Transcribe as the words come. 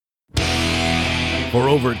For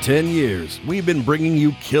over 10 years, we've been bringing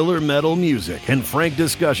you killer metal music and frank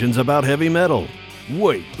discussions about heavy metal.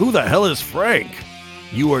 Wait, who the hell is Frank?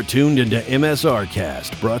 You are tuned into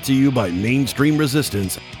MSRcast, brought to you by Mainstream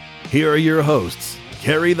Resistance. Here are your hosts,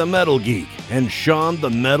 Kerry the Metal Geek and Sean the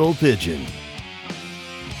Metal Pigeon.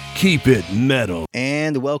 Keep it metal.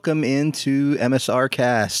 And welcome into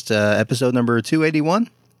MSRcast, episode number 281.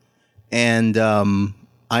 And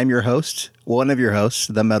I'm your host, one of your hosts,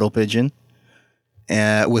 the Metal Pigeon.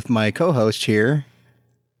 With my co-host here,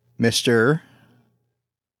 Mr.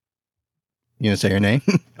 You gonna say your name?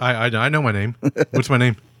 I know my name. What's my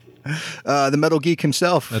name? The Metal Geek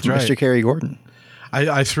himself. That's right. Mr. Kerry Gordon.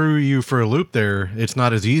 I threw you for a loop there. It's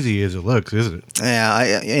not as easy as it looks, is it?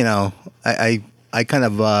 Yeah, I kind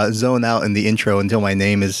of zone out in the intro until my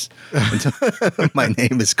name is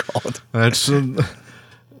called. That's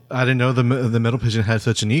I didn't know the Metal Pigeon had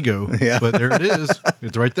such an ego. Yeah. But there it is.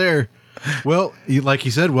 It's right there. Well, like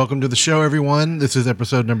you said, welcome to the show, everyone. This is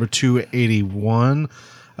episode number 281.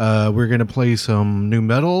 We're going to play some new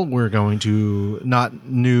metal. We're going to, not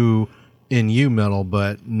new in you metal,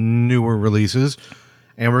 but newer releases.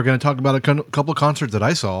 And we're going to talk about a couple of concerts that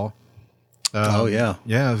I saw. Oh, yeah.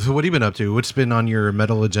 Yeah. So what have you been up to? What's been on your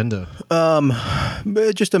metal agenda?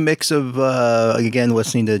 Just a mix of, again,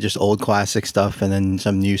 listening to just old classic stuff and then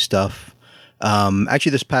some new stuff.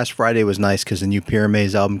 Actually, this past Friday was nice because the new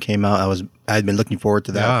Pyramids album came out. I had been looking forward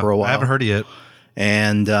to that for a while. I haven't heard it yet.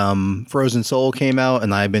 And Frozen Soul came out,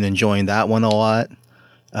 and I've been enjoying that one a lot,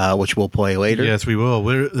 which we'll play later. Yes, we will.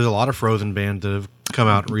 There's a lot of Frozen bands that have come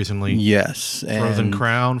out recently. Yes. Frozen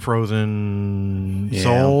Crown, Frozen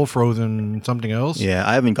Soul, Frozen something else. Yeah,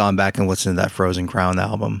 I haven't gone back and listened to that Frozen Crown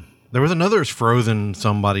album. There was another Frozen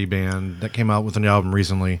somebody band that came out with an album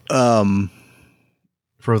recently.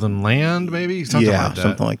 Frozen Land, maybe? Something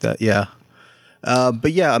like that. Yeah.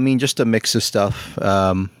 But yeah, I mean, just a mix of stuff.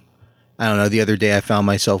 I don't know. The other day I found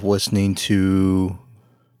myself listening to,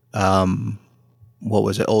 what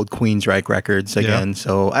was it? Old Queensryche records again. Yeah.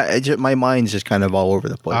 So my mind's just kind of all over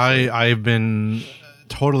the place. I've been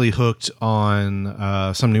totally hooked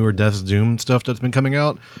on some newer Death's Doom stuff that's been coming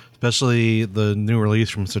out, especially the new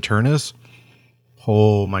release from Saturnus.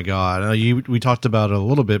 Oh my God. We talked about it a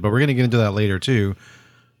little bit, but we're going to get into that later too.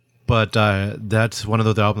 But that's one of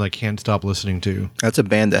those albums I can't stop listening to. That's a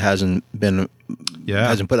band that hasn't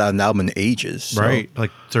put out an album in ages. So. Right,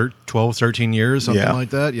 like 12, 13 years, something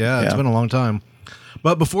like that. Yeah, it's been a long time.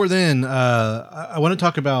 But before then, I want to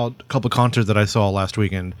talk about a couple of concerts that I saw last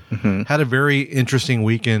weekend. Mm-hmm. Had a very interesting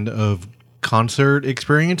weekend of concert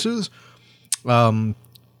experiences. You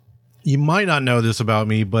might not know this about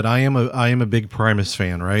me, but I am a big Primus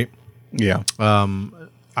fan, right? Yeah.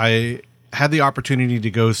 I had the opportunity to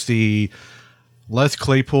go see Les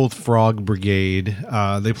Claypool's Frog Brigade.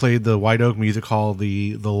 They played the White Oak Music Hall,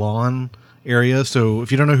 the Lawn area. So if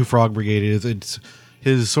you don't know who Frog Brigade is, it's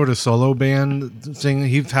his sort of solo band thing.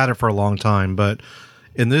 He's had it for a long time, but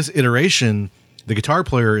in this iteration, the guitar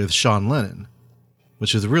player is Sean Lennon,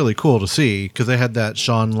 which is really cool to see because they had that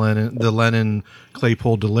Sean Lennon, the Lennon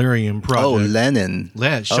Claypool Delirium project. Oh, Lennon.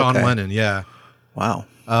 Yeah, Sean Lennon, yeah. Wow.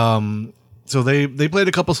 So they played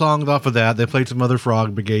a couple songs off of that. They played some other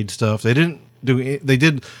Frog Brigade stuff. They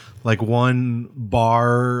did like one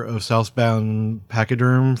bar of Southbound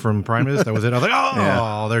Pachyderm from Primus. That was it. I was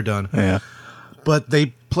like, they're done. Yeah. But they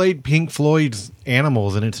played Pink Floyd's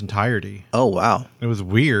Animals in its entirety. Oh, wow. It was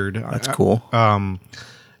weird. That's cool. It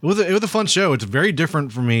was a fun show. It's very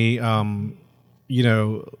different for me.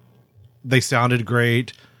 They sounded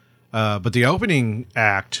great. But the opening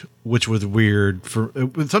act, which was weird,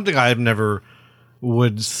 it was something I've never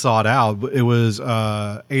would sought out. It was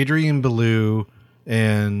Adrian Belew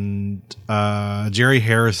and Jerry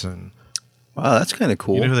Harrison. Wow, that's kind of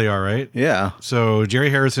cool. You know who they are, right? Yeah. So Jerry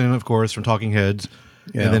Harrison, of course, from Talking Heads,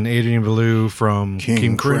 and then Adrian Belew from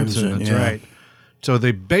King Crimson. That's right. So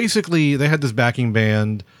they had this backing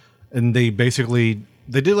band, and they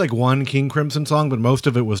did like one King Crimson song, but most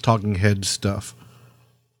of it was Talking Heads stuff.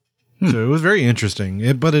 So it was very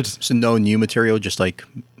interesting, but it's so no new material, just like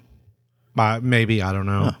maybe, I don't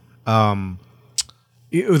know. Huh.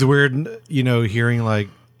 It was weird, hearing like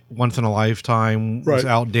Once in a Lifetime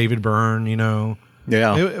without David Byrne.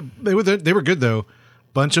 Yeah, they were good though.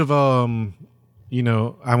 Bunch of I want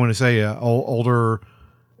to say older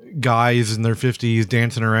guys in their 50s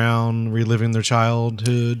dancing around, reliving their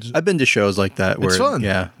childhood. I've been to shows like that where it's fun.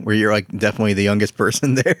 Yeah, where you're like definitely the youngest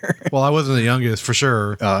person there. Well, I wasn't the youngest for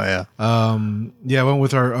sure. Oh yeah. I went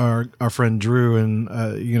with our friend Drew, and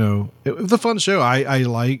it was a fun show. I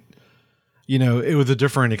liked. It was a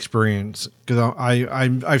different experience because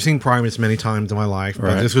I've seen Primus many times in my life,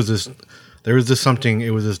 but this was There was just something.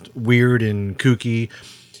 It was just weird and kooky.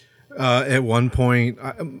 At one point,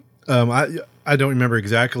 I don't remember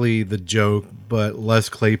exactly the joke, but Les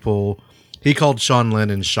Claypool, he called Sean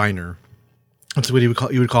Lennon Shiner. That's what he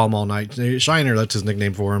would call him all night. Shiner, that's his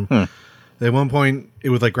nickname for him. At one point, it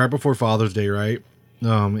was like right before Father's Day, right?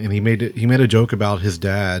 And he made a joke about his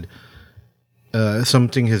dad,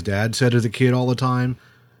 something his dad said as a kid all the time.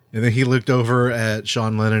 And then he looked over at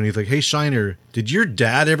Sean Lennon and he's like, "Hey, Shiner, did your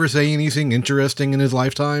dad ever say anything interesting in his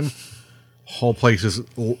lifetime?" Whole place is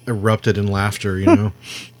erupted in laughter, you know.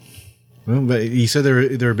 Well, but he said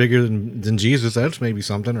they're bigger than Jesus. That's maybe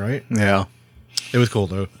something, right? Yeah. It was cool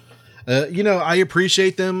though. I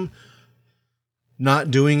appreciate them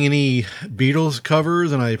not doing any Beatles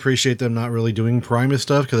covers, and I appreciate them not really doing Primus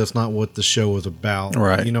stuff because that's not what the show was about.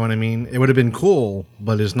 Right. You know what I mean? It would have been cool,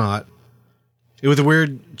 but it's not. It was a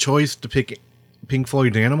weird choice to pick Pink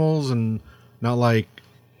Floyd's Animals and not like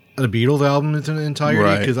a Beatles album in its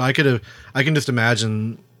entirety, because I can just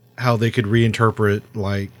imagine how they could reinterpret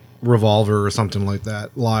like Revolver or something like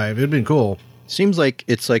that live. It'd been cool. Seems like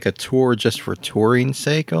it's like a tour just for touring's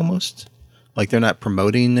sake, almost. Like they're not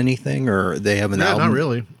promoting anything, or they have an album. Not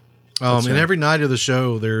really. And every night of the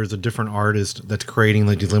show, there's a different artist that's creating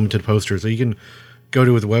like these limited posters, so you can go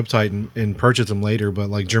to his website and purchase them later. But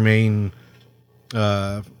like Jermaine,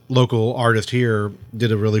 local artist here,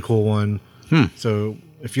 did a really cool one. So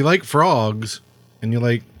if you like frogs and you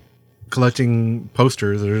like collecting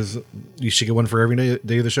posters, you should get one for every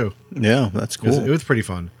day of the show. Yeah, that's cool. It was pretty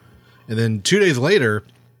fun. And then 2 days later,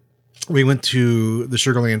 we went to the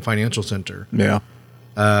Sugar Land Financial Center. Yeah.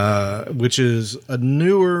 Which is a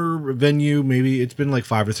newer venue. Maybe it's been like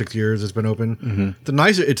 5 or 6 years it's been open. Mm-hmm.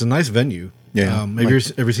 It's a nice venue. Yeah. Have you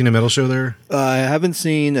ever seen a metal show there? I haven't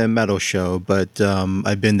seen a metal show, but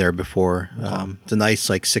I've been there before. It's a nice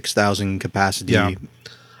like 6,000 capacity. Yeah.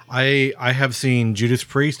 I have seen Judas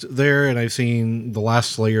Priest there, and I've seen the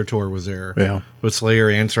last Slayer tour was there. Yeah. With Slayer,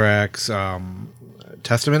 Anthrax,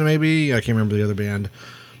 Testament maybe. I can't remember the other band.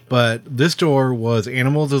 But this tour was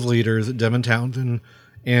Animals as Leaders, Devin Townsend,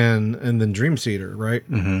 and then Dream Theater, right?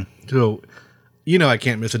 Mm-hmm. So, I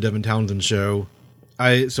can't miss a Devin Townsend show.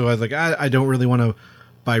 So I was like, I don't really want to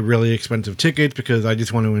buy really expensive tickets because I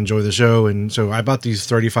just want to enjoy the show. And so I bought these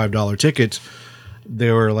 $35 tickets.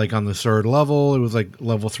 They were like on the third level. It was like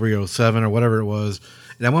level 307 or whatever it was.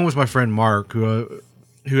 And I went with my friend Mark, who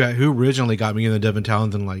originally got me into Devin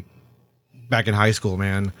Townsend like back in high school,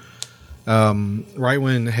 man. Right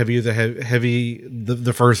when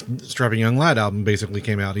the first Strapping Young Lad album basically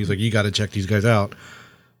came out. He's like, you got to check these guys out.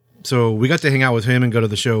 So we got to hang out with him and go to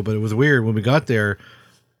the show, but it was weird when we got there.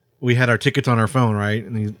 We had our tickets on our phone, right?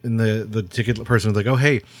 And the ticket person was like, "Oh,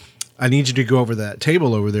 hey, I need you to go over that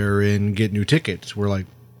table over there and get new tickets." We're like,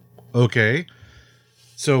 "Okay."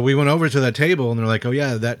 So we went over to that table and they're like, "Oh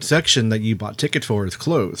yeah, that section that you bought tickets for is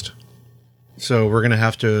closed. So we're going to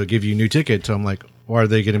have to give you new tickets." So I'm like, "Well, are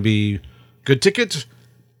they going to be good tickets?"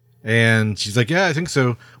 And she's like, "Yeah, I think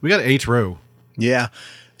so." We got 8th row. Yeah.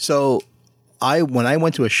 So when I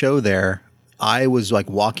went to a show there, I was like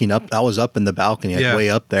walking up. I was up in the balcony, like way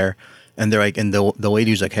up there, and they're like, and the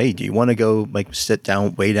lady was like, "Hey, do you want to go like sit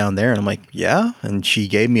down way down there?" And I'm like, "Yeah." And she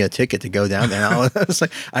gave me a ticket to go down there. And I was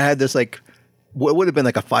like, I had this like what would have been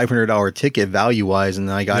like a $500 ticket value wise, and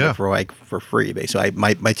I got it for free. So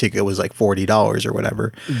my ticket was like $40 or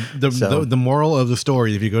whatever. The moral of the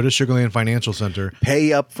story: if you go to Sugar Land Financial Center,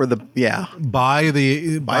 pay up for the buy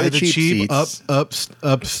the cheap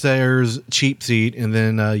upstairs cheap seat, and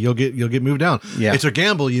then you'll get moved down. Yeah, it's a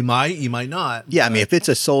gamble. You might not. Yeah, I mean, if it's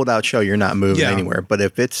a sold out show, you're not moving anywhere. But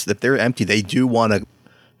if they're empty, they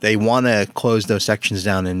want to close those sections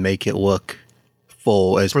down and make it look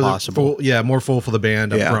full as possible. More full for the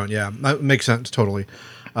band up front. Yeah, that makes sense totally.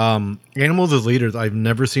 Animals as Leaders, I've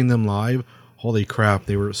never seen them live. Holy crap,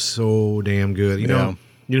 they were so damn good. You know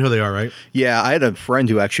who they are, right? Yeah, I had a friend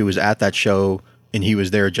who actually was at that show, and he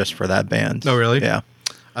was there just for that band. Oh, really? Yeah.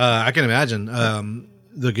 I can imagine.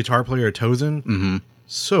 The guitar player, Tozen,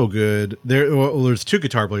 so good. There's 2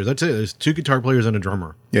 guitar players. That's it. There's 2 guitar players and a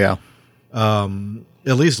drummer. Yeah. At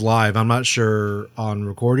least live. I'm not sure on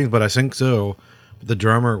recordings, but I think so. The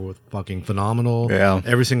drummer was fucking phenomenal. Yeah.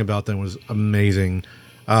 Everything about them was amazing.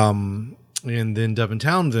 And then Devin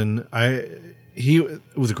Townsend, he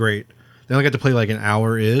was great. They only got to play like an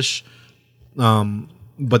hour-ish.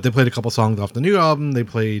 But they played a couple songs off the new album. They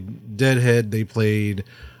played Deadhead. They played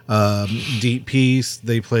Deep Peace.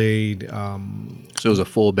 They played... so it was a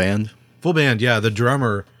full band? Full band, yeah. The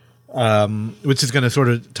drummer, which is going to sort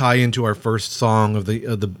of tie into our first song of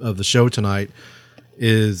the show tonight,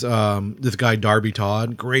 is this guy Darby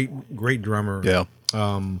Todd, great drummer. Yeah.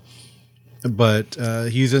 but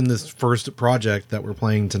he's in this first project that we're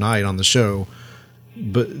playing tonight on the show.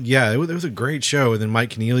 But yeah, it was a great show. And then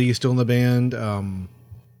Mike Keneally is still in the band.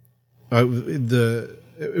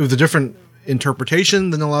 It was a different interpretation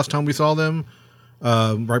than the last time we saw them.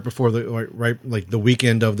 Right before the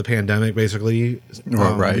weekend of the pandemic, basically.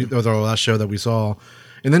 Right. That was our last show that we saw.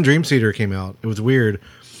 And then Dream Theater came out. It was weird.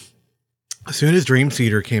 As soon as Dream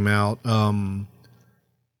Theater came out, James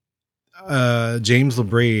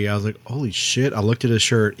LeBrie, I was like, holy shit. I looked at his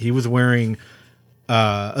shirt. He was wearing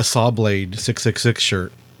a Saw Blade 666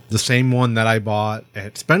 shirt. The same one that I bought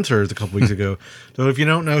at Spencer's a couple weeks ago. So if you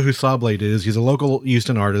don't know who Saw Blade is, he's a local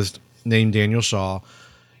Houston artist named Daniel Shaw.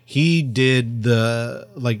 He did the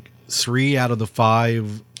 3 out of the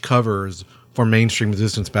 5 covers for Mainstream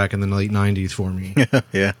Resistance back in the late 90s for me.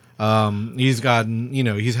 Yeah. He's gotten,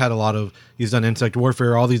 he's had he's done Insect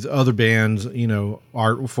Warfare, all these other bands,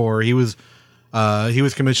 art for. He was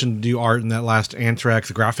commissioned to do art in that last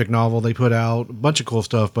Anthrax graphic novel they put out, a bunch of cool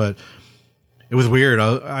stuff, but it was weird.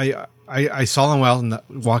 I saw him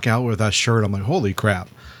walk out with that shirt. I'm like, holy crap.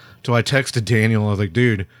 So I texted Daniel. I was like,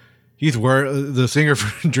 dude, the singer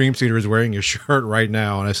for Dream Theater is wearing your shirt right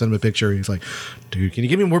now. And I sent him a picture. He's like, dude, can you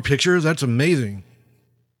give me more pictures? That's amazing.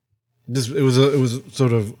 It was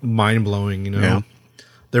sort of mind blowing, Yeah.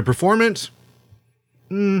 Their performance,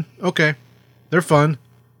 okay, they're fun.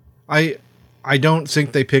 I don't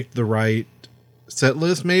think they picked the right set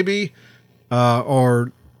list, maybe,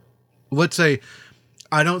 or let's say,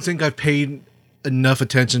 I don't think I've paid enough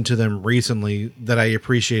attention to them recently that I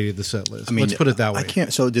appreciated the set list. Let's put it that way.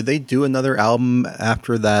 So did they do another album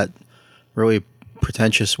after that really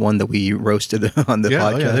pretentious one that we roasted on the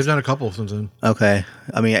podcast? Yeah, they've done a couple since then. Okay.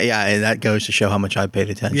 I mean, yeah, and that goes to show how much I paid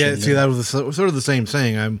attention. Yeah, see, that was sort of the same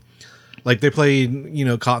thing. I'm like, they played,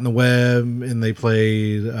 Caught in the Web, and they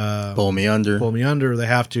played Pull Me Under. Pull Me Under. They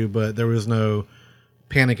have to, but there was no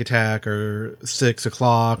Panic Attack or 6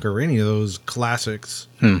 O'Clock or any of those classics.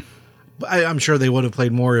 But I'm sure they would have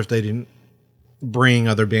played more if they didn't bring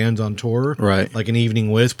other bands on tour, right? Like an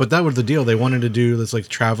Evening Wisp. But that was the deal. They wanted to do this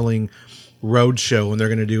traveling road show, and they're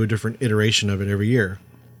going to do a different iteration of it every year.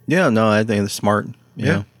 Yeah, no, I think it's smart.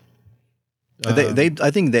 Yeah.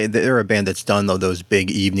 I think they're a band that's done those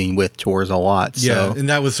big evening with tours a lot. So. Yeah, and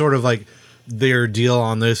that was sort of their deal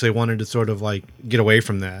on this. They wanted to sort of get away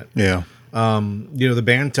from that. Yeah. The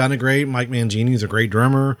band sounded great. Mike Mangini's a great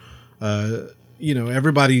drummer.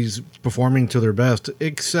 Everybody's performing to their best,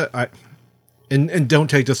 except and don't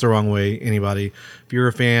take this the wrong way, anybody. If you're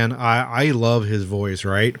a fan, I love his voice,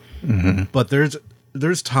 right? Mm-hmm. But there's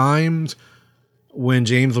times when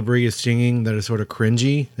James LeBrie is singing that is sort of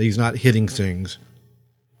cringy, that he's not hitting things.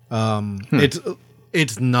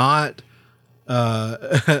 It's not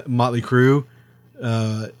Motley Crue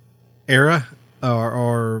era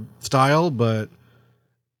or style, but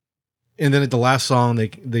and then at the last song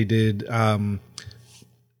they did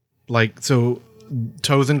so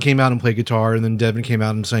Tozen came out and played guitar, and then Devin came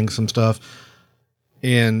out and sang some stuff,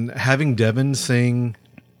 and having Devin sing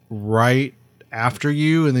right after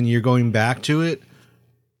you and then you're going back to it,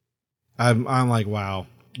 I'm like, wow,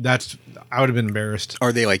 I would have been embarrassed.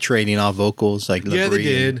 Are they trading off vocals yeah, they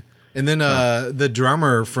did. And then the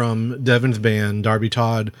drummer from Devin's band, Darby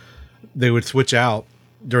Todd, they would switch out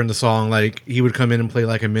during the song. He would come in and play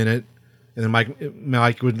a minute, and then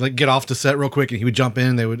Mike would get off the set real quick, and he would jump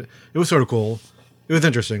in. It was sort of cool. It was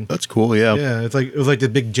interesting. That's cool. Yeah. Yeah. It was the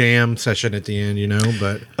big jam session at the end,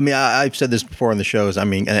 but I mean, I've said this before on the shows. I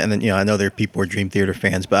mean, and then, I know there are people who are Dream Theater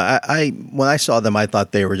fans, but when I saw them, I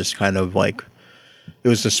thought they were just kind of it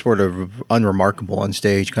was just sort of unremarkable on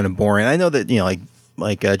stage, kind of boring. I know that,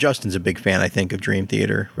 Justin's a big fan, I think, of Dream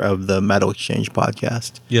Theater, of the Metal Exchange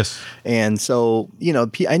podcast. Yes. And so,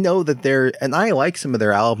 I know that and I like some of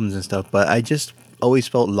their albums and stuff, but I just always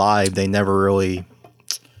felt live they never really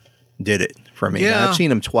did it for me. Yeah. I've seen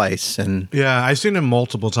them twice, and yeah, I've seen him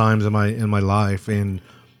multiple times in my life, and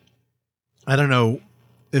I don't know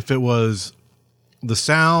if it was the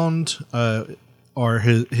sound or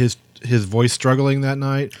his voice struggling that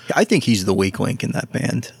night. I think he's the weak link in that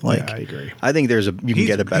band. Yeah, I agree. I think you can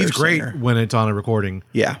get a better. He's great singer. when it's on a recording.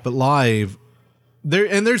 Yeah, but live,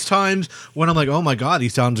 there's times when I'm like, oh my god, he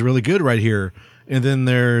sounds really good right here, and then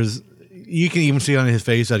you can even see on his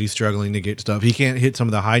face that he's struggling to get stuff. He can't hit some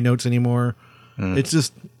of the high notes anymore. It's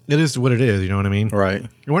just, it is what it is. You know what I mean? Right.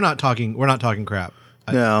 We're not talking crap.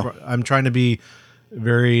 No. I'm trying to be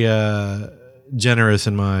very generous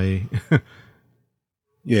in my.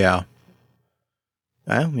 Yeah.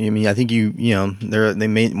 I mean, I think they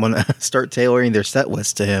may want to start tailoring their set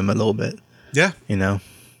list to him a little bit. Yeah. I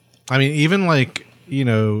mean, even Pull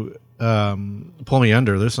Me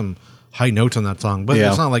Under. There's some high notes on that song, but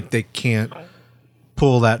it's not like they can't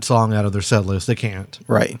pull that song out of their set list. They can't.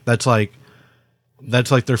 Right. That's like their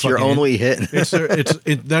fucking your only hit. That's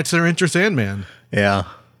their Enter Sandman. Yeah.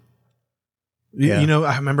 You know,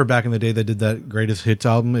 I remember back in the day they did that Greatest Hits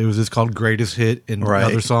album. It was just called Greatest Hit and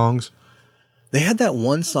other songs. They had that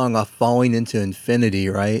one song off Falling Into Infinity,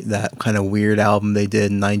 right? That kind of weird album they did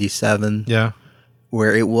in 97. Yeah.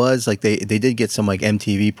 Where it was like they did get some like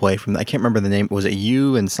MTV play from, I can't remember the name. Was it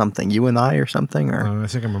You and something? You and I or something? Or I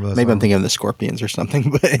think I remember that maybe song. I'm thinking of the Scorpions or something.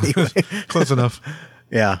 But anyway. Close enough.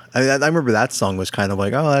 Yeah. I remember that song was kind of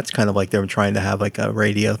like, oh, that's kind of like they were trying to have like a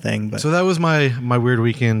radio thing. But so that was my weird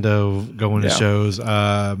weekend of going to shows.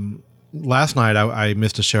 Last night I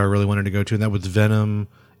missed a show I really wanted to go to, and that was Venom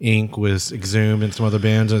Inc. with Exhumed and some other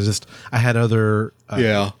bands. I had other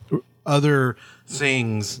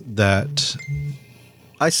things that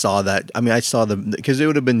I saw that. I mean, I saw because it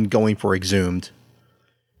would have been going for Exhumed.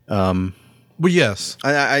 Well, yes,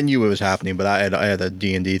 I knew it was happening, but I had a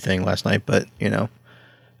D&D thing last night. But yeah,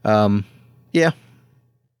 I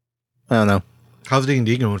don't know. How's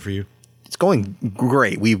D&D going for you? It's going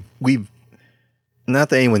great. We've not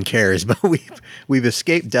that anyone cares, but we've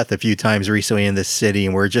escaped death a few times recently in this city,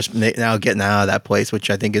 and we're just now getting out of that place,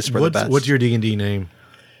 which I think is for the best. What's your D&D name?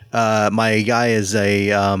 My guy is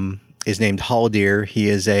is named Haldir. He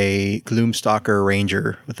is a Gloomstalker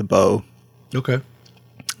Ranger with a bow. Okay.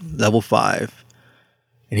 Level 5.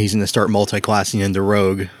 And he's going to start multi-classing into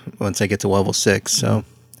Rogue once I get to level 6. So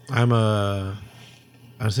I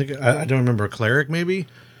was thinking, I don't remember, a cleric maybe,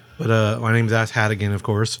 but my name's Ass Hattigan, of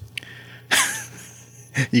course.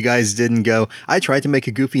 You guys didn't go. I tried to make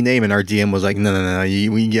a goofy name, and our DM was like, no,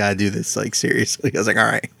 we gotta do this like seriously. I was like, all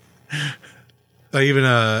right. Even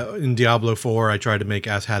in Diablo 4, I tried to make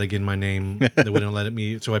Ass Hattigan my name. They wouldn't let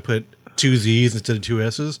me, so I put 2 Z's instead of 2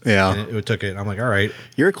 S's. Yeah. And it took it. I'm like, all right.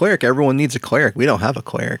 You're a cleric. Everyone needs a cleric. We don't have a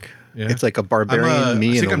cleric. Yeah. It's like a barbarian,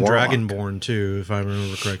 me, and a warlock. I think I'm Dragonborn, too, if I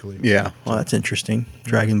remember correctly. Yeah. Well, that's interesting.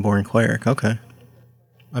 Dragonborn cleric. Okay.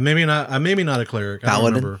 I'm maybe not a cleric. Paladin? I don't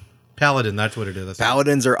remember. Paladin, that's what it is.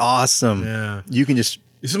 Paladins are awesome. Yeah. You can just...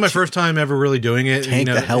 This is my first time ever really doing it. Tank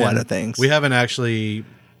the hell out of things. We haven't actually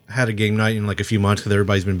had a game night in like a few months because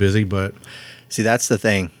everybody's been busy, but... See, that's the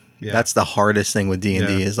thing. Yeah. That's the hardest thing with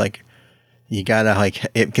D&D is like, you gotta like...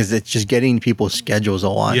 Because it's just getting people's schedules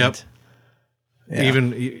aligned. Yep. Yeah.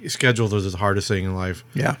 Even schedules is the hardest thing in life.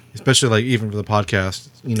 Yeah. Especially like even for the podcast,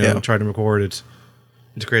 trying to record, it's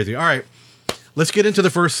crazy. All right. Let's get into the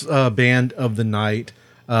first band of the night.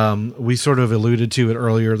 We sort of alluded to it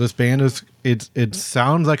earlier. This band it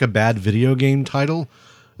sounds like a bad video game title,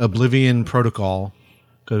 Oblivion Protocol,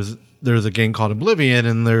 because there's a game called Oblivion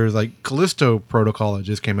and there's like Callisto Protocol that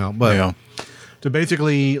just came out. But so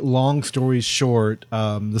basically, long story short,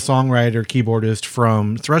 the songwriter keyboardist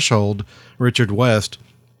from Threshold, Richard West,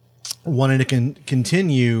 wanted to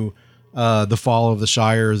continue the Fall of the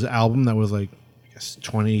Shire's album that was like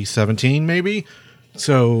 2017 maybe.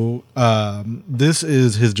 So this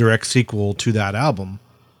is his direct sequel to that album,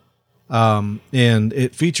 and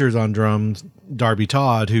it features on drums Darby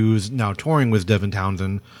Todd, who's now touring with Devin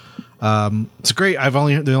Townsend. It's great.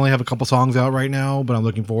 They only have a couple songs out right now, but I'm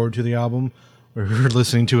looking forward to the album. We were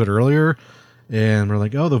listening to it earlier, and we're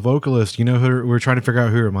like, oh, the vocalist. You know who we're trying to figure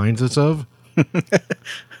out who it reminds us of.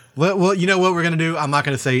 Well, you know what we're gonna do? I'm not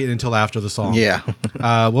gonna say it until after the song. Yeah.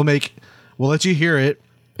 We'll let you hear it,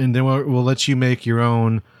 and then we'll let you make your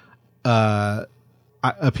own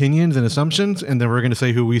opinions and assumptions, and then we're gonna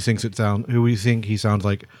say who we think he sounds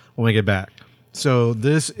like when we get back. So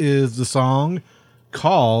this is the song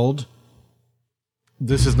called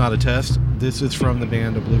 "This Is Not a Test." This is from the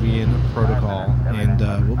band Oblivion Protocol, and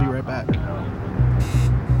we'll be right back.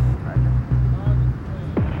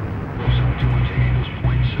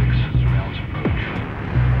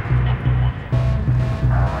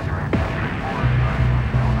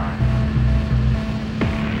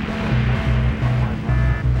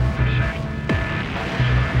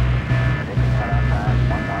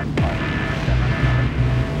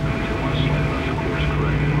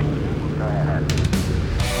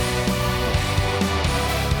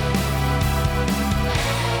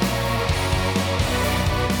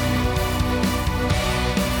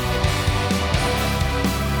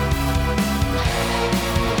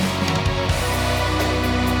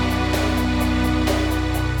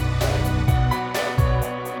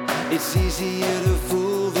 It's easier to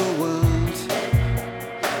fool the world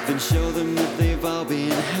than show them that they've all been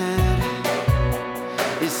had.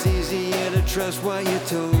 It's easier to trust what you're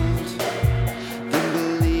told than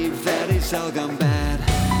believe that it's all gone bad.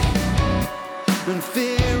 And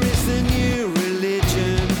fear is the new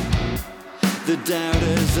religion, The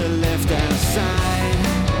doubters are left outside,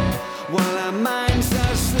 while our minds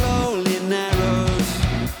are slowly narrowed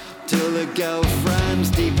till the gulf runs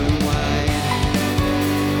deep and wide.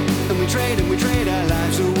 And we trade our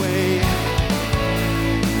lives away.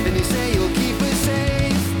 And you say you'll keep us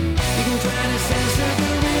safe. You can try to censor the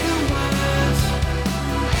written words,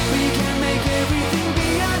 but you can't make everything be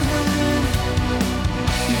unheard.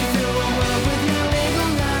 You can fill the world with your legal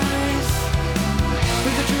lies,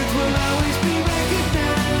 but the truth will always be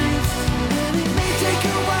recognized. And it may take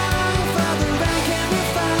a while for the rank and the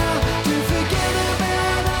file to forget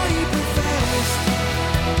about all you professed.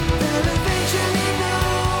 They'll eventually know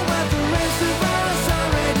what the rest of us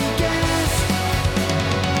already guessed.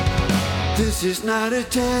 This is not a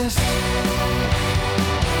test.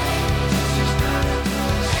 This is not a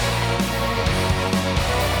test.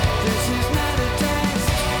 This is not a test.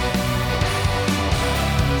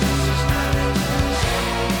 This is not a test.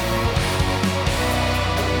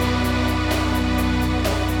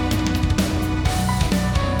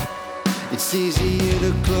 It's easier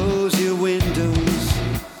to close your windows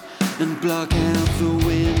and block out the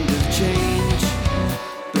wind of change,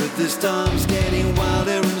 but the storm's getting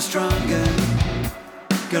wilder and stronger.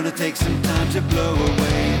 Gonna take some time to blow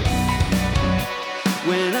away.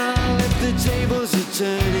 When all of the tables are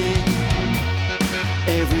turning,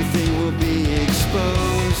 everything will be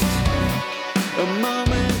exposed. A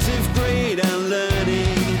moment of great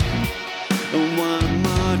unlearning, and one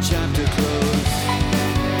more chapter closed.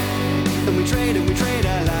 And we trade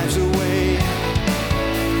our lives away.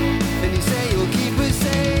 And you say you'll keep us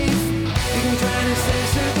safe. You can try to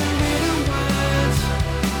censor the written words,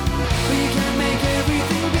 but you can't make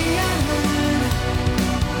everything be unheard.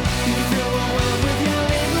 You can fill the world with your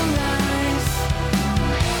little lies,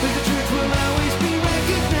 but the truth will always be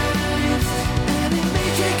recognized. And it may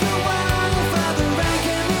take a while for the rank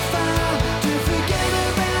and the file to forget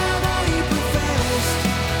about all you professed.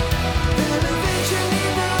 They'll eventually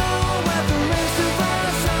know what the rest of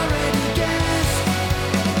us already guessed.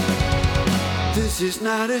 This is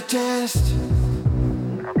not a test.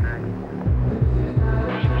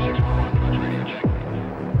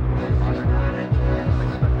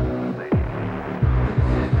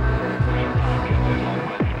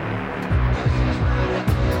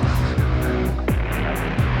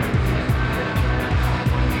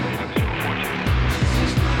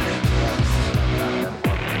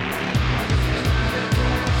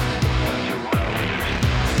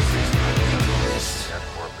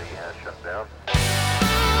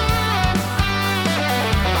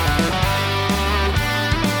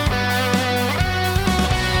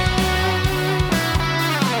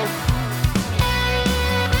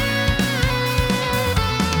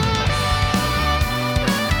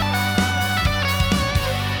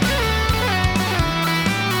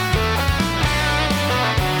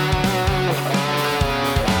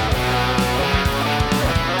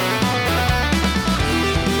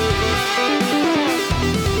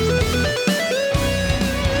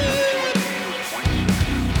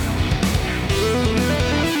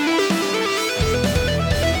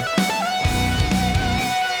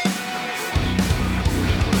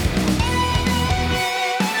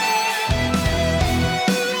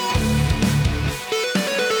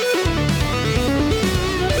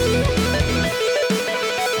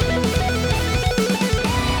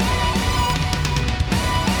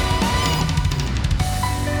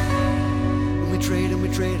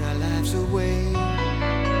 Trade our lives away,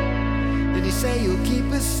 and you say you'll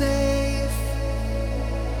keep us safe.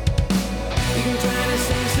 You can try to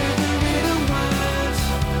censor the written words,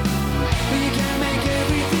 but you can't make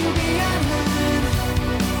everything be unheard.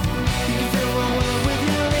 You can fill the world with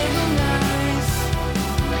your little lies,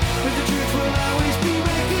 but the truth will always be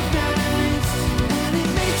recognized. And it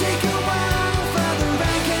may take a while for the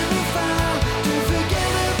rank and the file to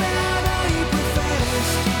forget about all you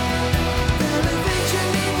professed. They'll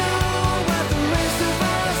eventually know what the rest of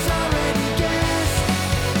us already guessed.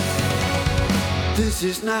 This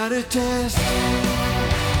is not a test.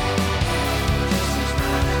 This is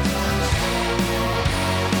not a test.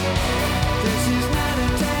 This is not a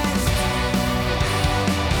test.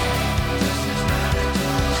 This is not a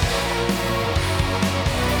test.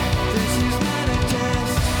 This is not a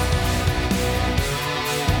test.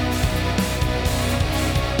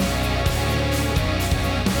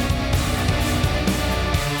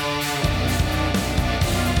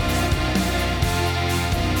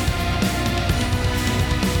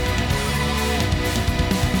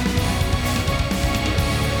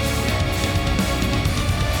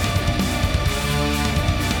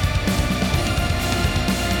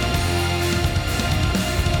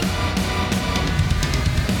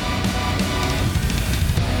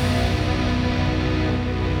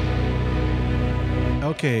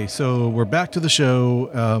 Okay, so we're back to the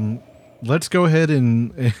show. Let's go ahead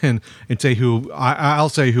and say who I'll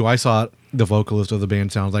say who I thought the vocalist of the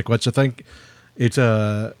band sounds like. What you think? It's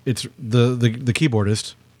the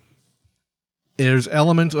keyboardist. There's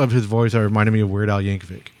elements of his voice that reminded me of Weird Al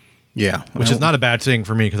Yankovic. Yeah. Which is not a bad thing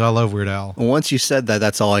for me because I love Weird Al. Once you said that,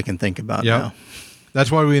 that's all I can think about now.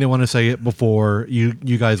 That's why we didn't want to say it before you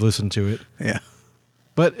guys listen to it. Yeah.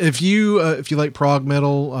 But if you like prog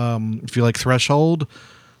metal, if you like threshold,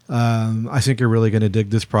 I think you're really going to dig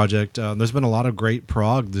this project. There's been a lot of great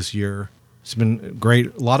prog this year. It's been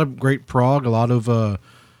great. A lot of great prog, a lot of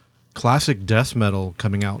classic death metal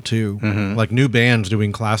coming out too. Mm-hmm. Like new bands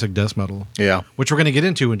doing classic death metal. Yeah. Which we're going to get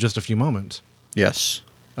into in just a few moments. Yes.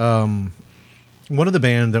 One of the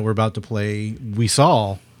bands that we're about to play, we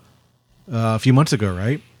saw a few months ago,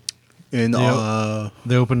 right? And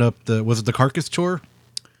they opened up was it the Carcass tour?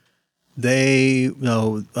 There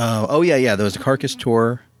was a Carcass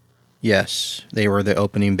tour. Yes, they were the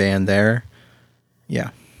opening band there. Yeah.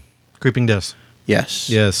 Creeping Death.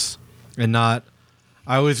 Yes. And not.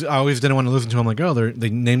 I always didn't want to listen to them. Like, oh, they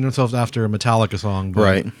named themselves after a Metallica song, but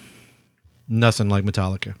right? Nothing like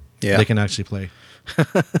Metallica. Yeah, they can actually play.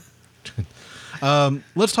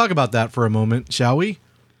 Let's talk about that for a moment, shall we?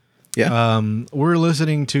 Yeah. We're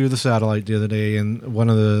listening to The Satellite the other day, and one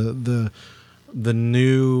of the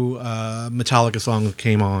new Metallica songs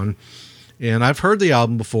came on. And I've heard the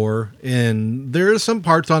album before, and there's some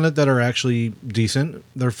parts on it that are actually decent.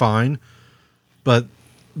 They're fine. But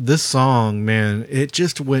this song, man, it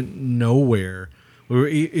just went nowhere.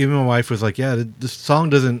 Even my wife was like, yeah, this song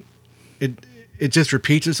doesn't... It just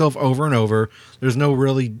repeats itself over and over. There's no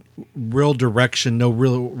real direction, no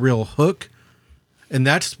real hook. And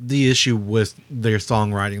that's the issue with their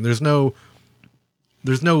songwriting. There's no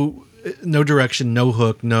direction, no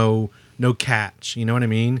hook, no catch. You know what I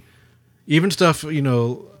mean? Even stuff,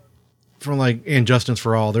 from like And Justice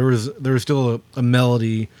for All, there was still a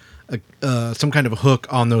melody, some kind of a hook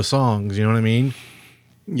on those songs. You know what I mean?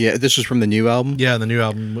 Yeah, this was from the new album? Yeah, the new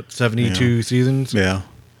album, 72 Seasons. Yeah.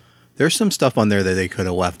 There's some stuff on there that they could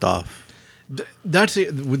have left off. That's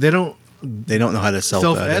it. They don't know how to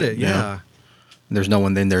self-edit. Yeah. There's no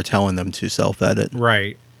one in there telling them to self-edit.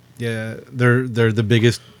 Right. Yeah. They're the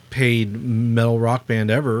biggest paid metal rock band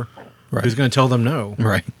ever. Right. Who's going to tell them no?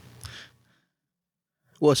 Right.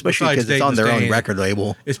 Well, especially because it's on their own record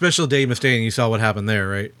label. Especially Dave Mustaine, you saw what happened there,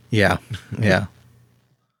 right? Yeah. Yeah.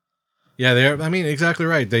 Yeah, exactly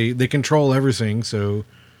right. They control everything, so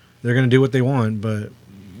they're going to do what they want, but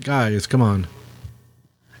guys, come on.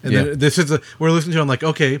 And then we're listening to. I'm like,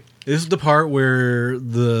 okay, this is the part where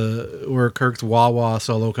Kirk's wah wah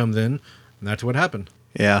solo comes in, and that's what happened.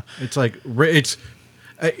 Yeah, it's like the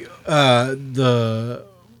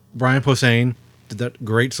Brian Posehn did that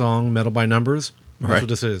great song "Metal by Numbers." That's what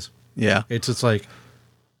this is. Yeah, it's just like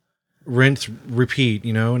rinse, repeat.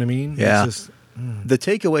 You know what I mean? Yeah. It's just, the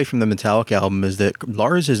takeaway from the Metallica album is that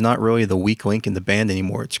Lars is not really the weak link in the band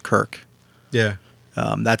anymore. It's Kirk. Yeah.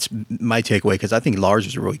 That's my takeaway because I think Lars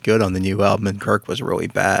was really good on the new album and Kirk was really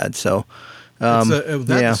bad. So, the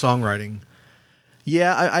songwriting.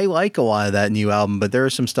 Yeah, I like a lot of that new album, but there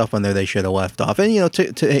is some stuff on there they should have left off. And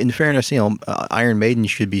in fairness, Iron Maiden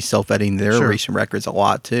should be self-editing their recent records a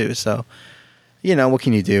lot too. So, what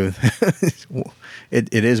can you do?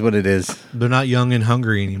 It is what it is. They're not young and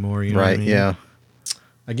hungry anymore. You know right? What I mean? Yeah,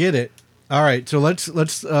 I get it. All right, so let's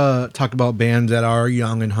talk about bands that are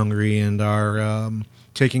young and hungry and are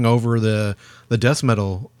taking over the death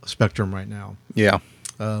metal spectrum right now. Yeah.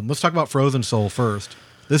 Let's talk about Frozen Soul first.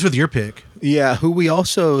 This was your pick. Yeah, who we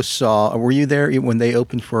also saw. Were you there when they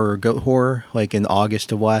opened for Goat Horror, like in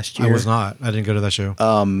August of last year? I was not. I didn't go to that show.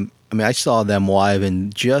 I saw them live,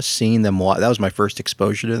 and just seeing them live, that was my first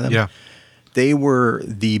exposure to them. Yeah. They were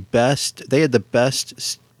the best. They had the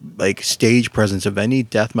best stage presence of any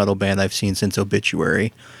death metal band I've seen since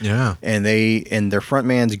Obituary. Yeah. And their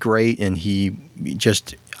frontman's great, and he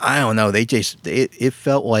just, I don't know, it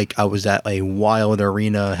felt like I was at a wild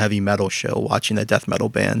arena heavy metal show watching a death metal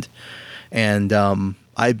band. And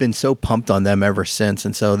I've been so pumped on them ever since.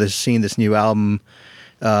 And so seeing this new album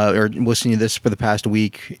or listening to this for the past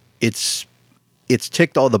week, it's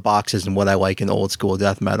ticked all the boxes in what I like in old school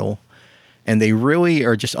death metal. And they really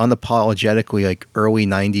are just unapologetically like early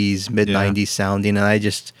 90s, mid 90s sounding. And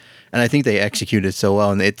I think they executed so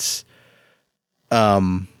well. And it's,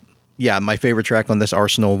 my favorite track on this,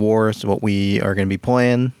 Arsenal of War, is what we are going to be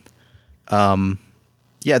playing.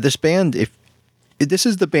 This band, if this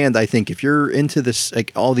is the band, I think if you're into this,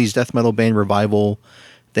 like all these death metal band revival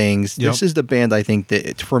things, this is the band I think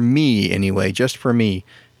that for me anyway, just for me,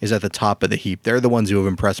 is at the top of the heap. They're the ones who have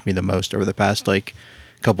impressed me the most over the past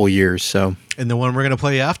couple years. So And the one we're going to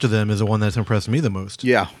play after them is the one that's impressed me the most.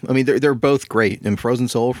 yeah, I mean they're both great. And Frozen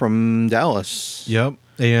Soul from Dallas. Yep.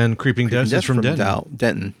 And Creeping Death is from Denton.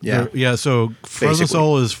 Denton, yeah. Yeah, so Frozen Basically.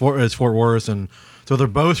 Soul is Fort Worth, and so they're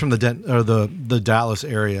both from the Dallas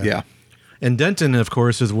area. Yeah. And Denton, of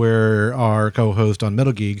course, is where our co-host on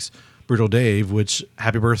Metal Geeks, Brutal Dave, which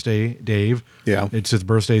happy birthday, Dave. Yeah. It's his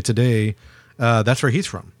birthday today. That's where he's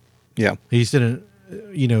from. Yeah. He didn't,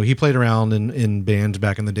 he played around in bands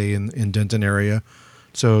back in the day in Denton area.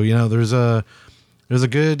 So, there's a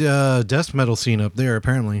good death metal scene up there,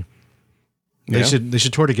 apparently. They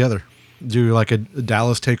should tour together. Do like a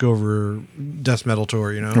Dallas takeover death metal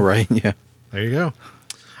tour, Right, yeah. There you go.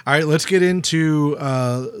 All right, let's get into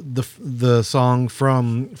the song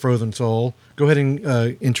from Frozen Soul. Go ahead and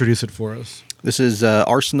introduce it for us. This is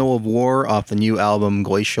Arsenal of War off the new album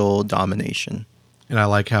Glacial Domination. And I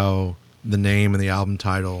like how the name and the album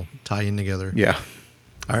title tie in together. Yeah.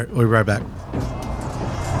 All right, we'll be right back.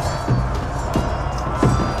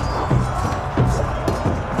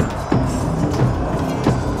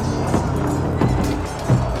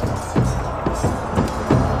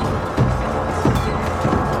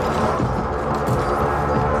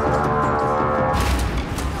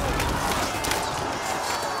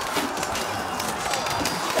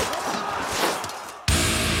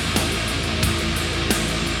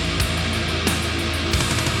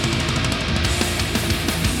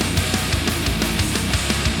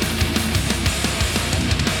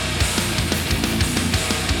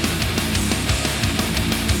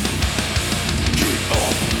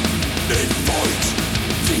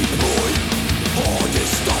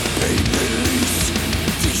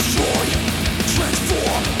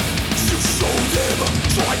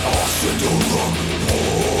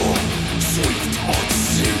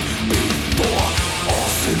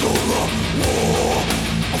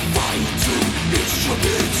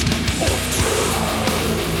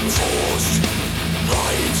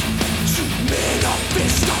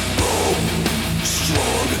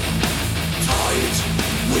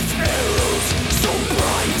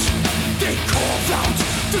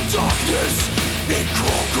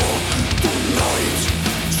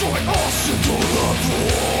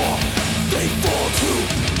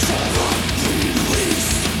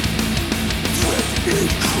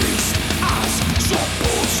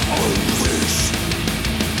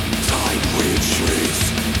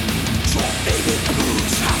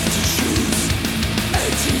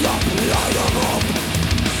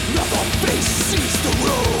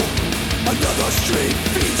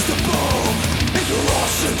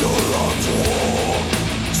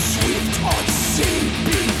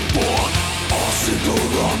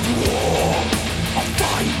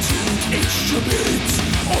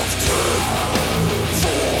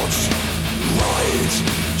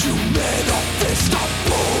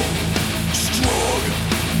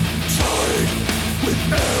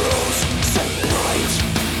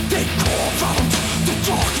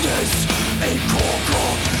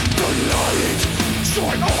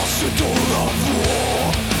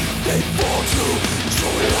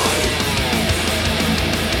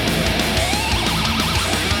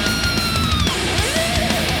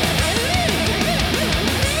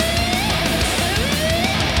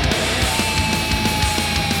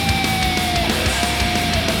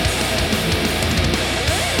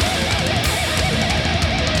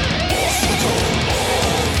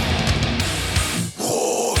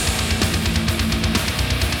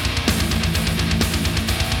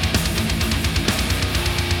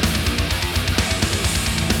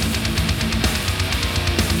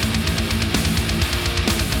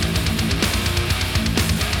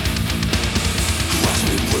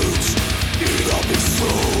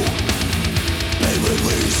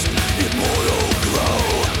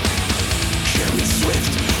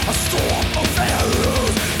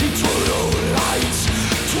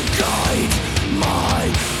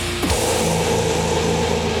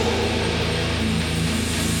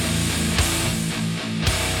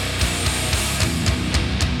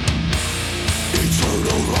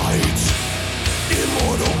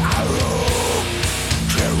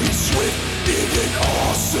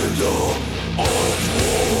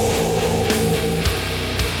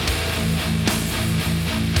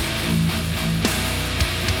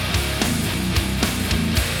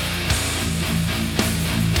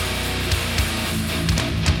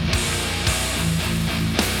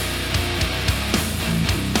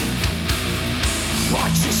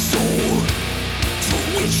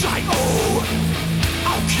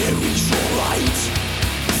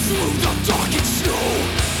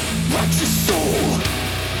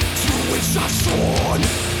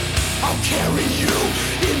 I'll carry you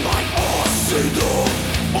in my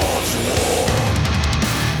arsenal.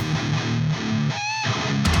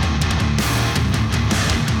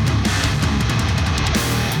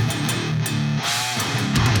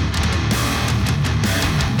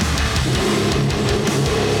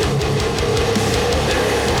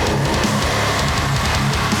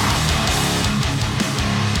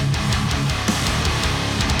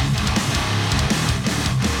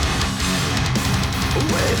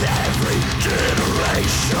 with every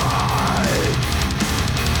generation.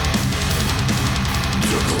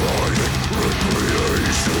 Declining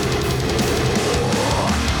recreation.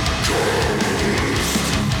 Taste.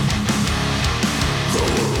 The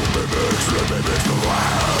world mimics the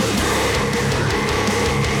reality.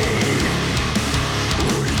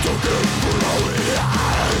 We took it for all it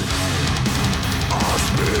had. Our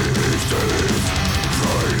species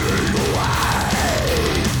fading away.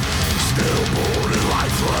 Still born and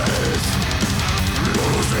lifeless,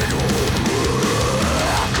 losing all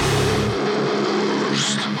rest.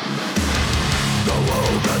 The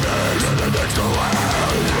world mimics the next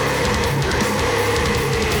reality.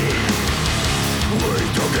 We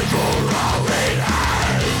took it for all it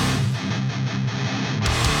had.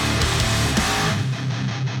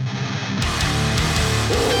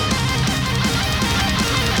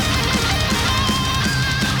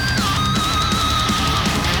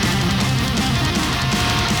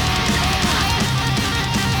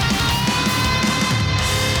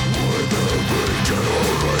 With every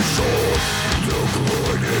generation,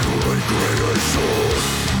 declining recreation,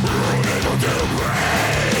 running until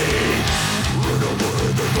rain, running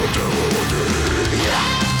with immortality.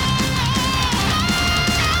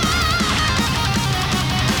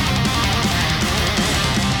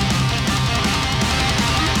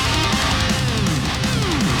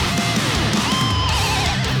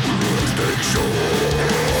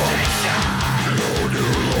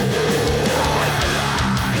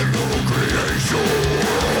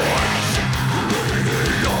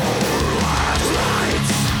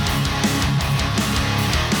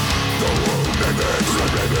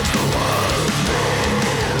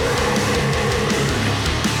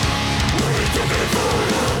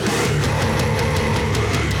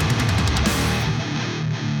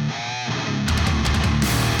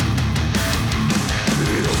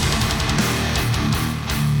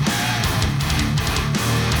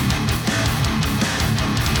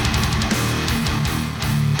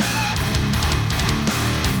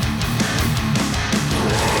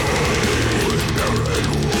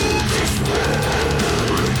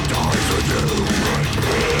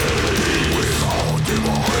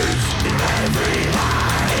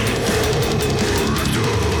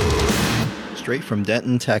 Straight from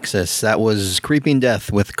Denton, Texas. That was Creeping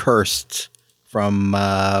Death with Cursed from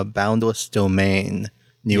Boundless Domain,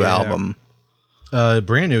 new Yeah. album.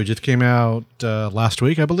 Brand new. It just came out last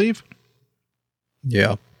week, I believe.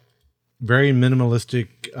 Yeah. Very minimalistic,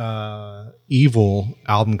 evil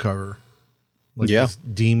album cover. Like Yeah. this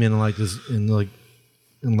demon, like this in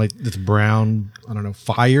this brown, I don't know,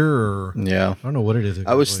 fire or Yeah. I don't know what it is.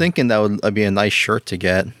 I was exactly. thinking that would be a nice shirt to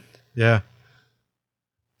get. Yeah.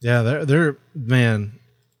 Yeah, they're man,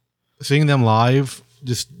 seeing them live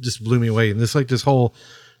just blew me away. And this whole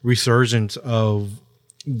resurgence of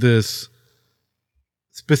this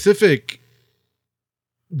specific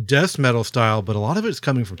death metal style, but a lot of it's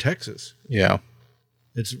coming from Texas. Yeah.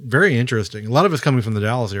 It's very interesting. A lot of it's coming from the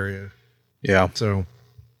Dallas area. Yeah. So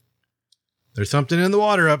there's something in the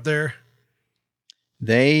water up there.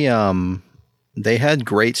 They had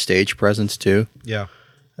great stage presence too. Yeah.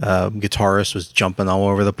 Guitarist was jumping all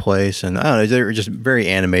over the place, and I don't know, they were just very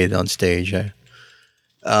animated on stage.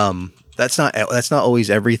 That's not always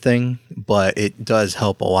everything, but it does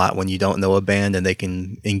help a lot when you don't know a band and they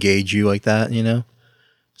can engage you like that, you know.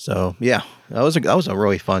 So yeah, that was a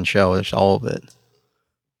really fun show. There's all of it.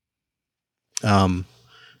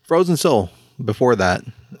 Frozen Soul before that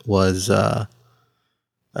was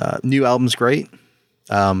new album's great.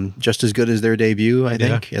 Just as good as their debut, I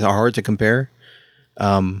think. It's hard to compare.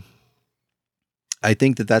 I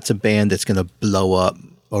think that that's a band that's going to blow up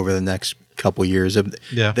over the next couple years.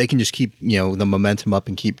 Yeah. They can just keep, the momentum up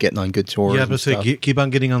and keep getting on good tours. Yeah, but say keep on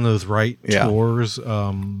getting on those right tours.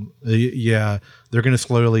 Yeah, they're going to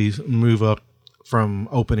slowly move up from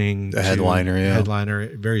opening the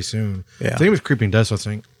headliner very soon. Yeah. Same with Creeping Death, I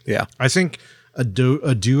think. Yeah. I think a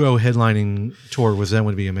duo headlining tour with them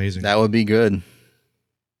would be amazing. That would be good.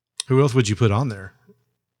 Who else would you put on there?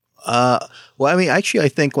 Well, I mean, actually, I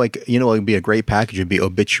think what would be a great package would be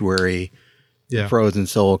Obituary, Frozen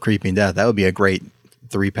Soul, Creeping Death. That would be a great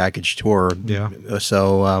 3-package tour. Yeah.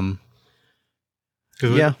 So,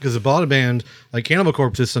 because the Bada Band, like Cannibal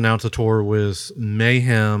Corpse, just announced a tour with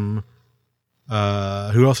Mayhem.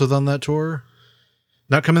 Who else is on that tour?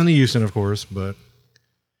 Not coming to Houston, of course, but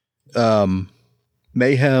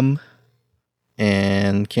Mayhem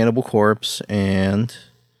and Cannibal Corpse and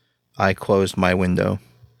I Closed My Window.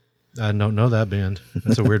 I don't know that band.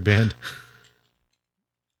 That's a weird band.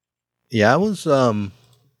 Yeah, I was no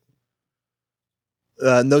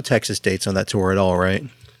Texas dates on that tour at all, right?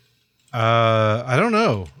 I don't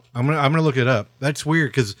know. I'm gonna look it up. That's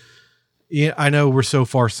weird because I know we're so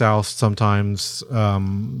far south sometimes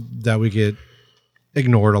that we get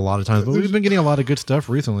ignored a lot of times, but we've been getting a lot of good stuff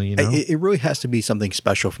recently. You know, It really has to be something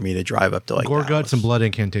special for me to drive up to like Gore Dallas. Guts and Blood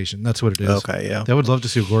Incantation. That's what it is. Okay, yeah. I would love to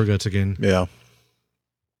see Gore Guts again. Yeah.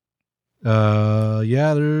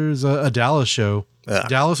 Yeah. There's a Dallas show,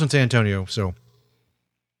 Dallas and San Antonio. So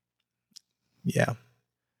Yeah.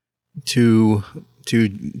 Two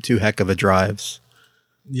heck of a drives.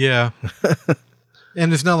 yeah.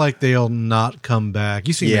 And it's not like they'll not come back.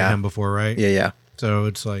 You've seen Mayhem before, right? Yeah. So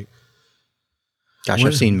it's like, Gosh,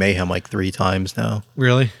 I've seen Mayhem like 3 times now.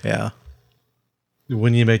 really? Yeah.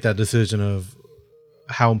 When you make that decision of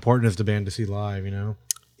how important is the band to see live, you know?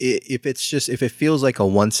 If it feels like a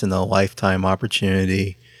once in a lifetime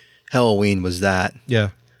opportunity, Halloween was that.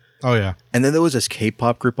 Yeah. Oh, yeah. And then there was this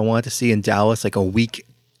K-pop group I wanted to see in Dallas like a week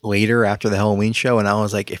later after the Halloween show, and I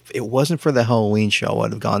was like, if it wasn't for the Halloween show, I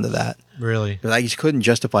would have gone to that. Really? Because I just couldn't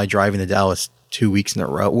justify driving to Dallas 2 weeks in a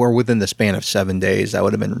row, or within the span of 7 days. That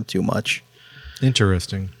would have been too much.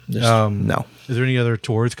 Interesting. No. Is there any other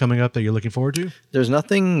tours coming up that you're looking forward to? There's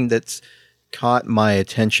nothing that's caught my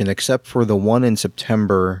attention except for the one in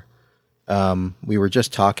September. We were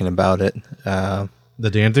just talking about it. The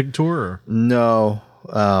Danzig tour? Or? No.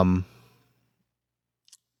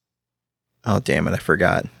 Oh, damn it. I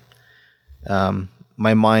forgot.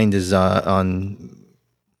 My mind is on.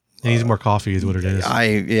 He needs more coffee is what it is.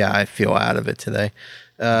 I feel out of it today.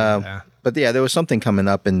 But yeah, there was something coming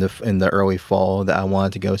up in the early fall that I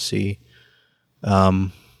wanted to go see.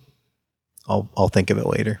 I'll think of it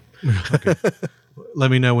later. Okay.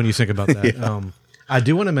 Let me know when you think about that. Yeah. I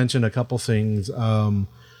do want to mention a couple things. I'm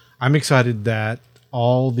excited that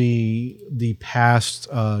all the past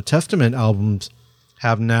Testament albums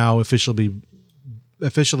have now officially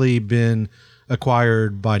been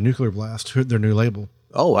acquired by Nuclear Blast, their new label.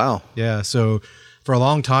 Oh, wow. Yeah, so for a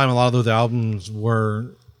long time, a lot of those albums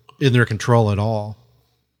weren't in their control at all.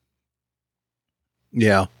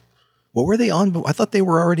 Yeah. What were they on? I thought they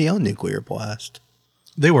were already on Nuclear Blast.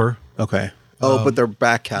 They were. Okay. Oh, but their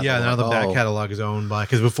back catalog. Yeah, now the back catalog is owned by,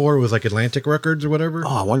 because before it was like Atlantic Records or whatever.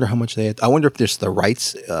 Oh, I wonder how much they had. I wonder if there's the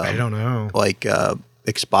rights. I don't know. Like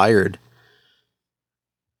expired.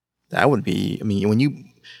 That would be. I mean, when you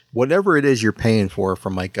whatever it is you're paying for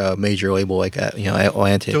from like a major label like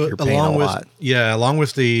Atlantic, So you're paying a lot. Yeah, along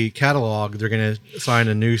with the catalog, they're going to sign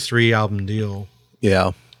a new 3-album deal.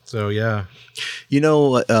 Yeah. So yeah. You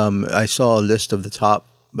know, I saw a list of the top,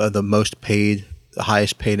 the most paid, the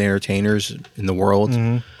highest paid entertainers in the world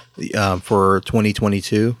for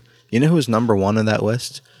 2022. You know who was number 1 on that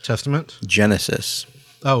list? Testament? Genesis.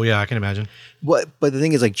 Oh yeah, I can imagine. But the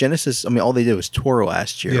thing is, like Genesis, I mean, all they did was tour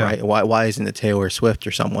last year, Yeah. right? Why isn't it Taylor Swift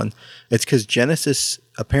or someone? It's because Genesis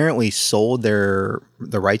apparently sold the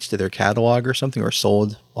rights to their catalog or something, or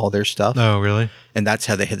sold all their stuff. Oh really? And that's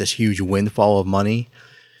how they had this huge windfall of money.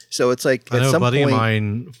 So it's like I at know a some buddy point, of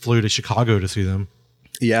mine flew to Chicago to see them.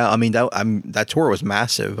 yeah. I mean that tour was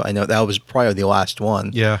massive. I know that was probably the last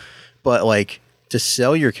one. Yeah. But like to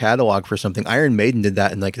sell your catalog for something, Iron Maiden did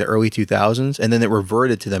that in like the early 2000s, and then it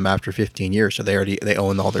reverted to them after 15 years. So they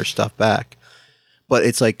own all their stuff back. But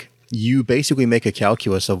it's like you basically make a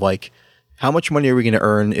calculus of like how much money are we going to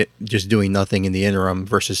earn just doing nothing in the interim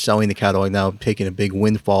versus selling the catalog now, taking a big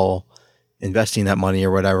windfall, investing that money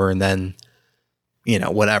or whatever, and then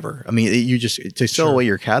whatever. I mean, you just to sell away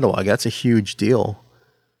your catalog, that's a huge deal.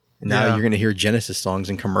 And now you're going to hear Genesis songs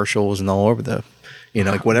and commercials and all over the.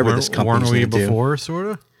 Like whatever this company's weren't we going to do. before, sort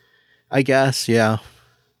of? I guess, yeah.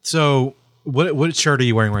 So, what shirt are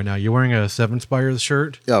you wearing right now? You're wearing a Seven Spires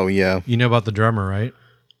shirt? Oh, yeah. You know about the drummer, right?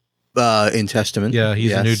 In Testament. Yeah,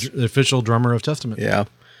 he's yes. the official drummer of Testament. Yeah.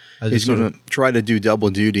 He's going to try to do double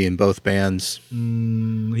duty in both bands.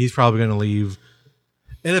 He's probably going to leave.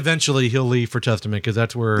 And eventually he'll leave for Testament because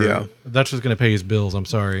that's what's going to pay his bills. I'm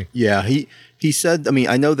sorry. Yeah, he said. I mean,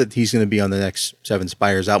 I know that he's going to be on the next Seven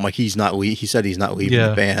Spires album. Like he said he's not leaving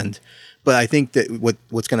the band. But I think that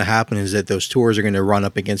what's going to happen is that those tours are going to run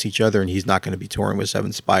up against each other, and he's not going to be touring with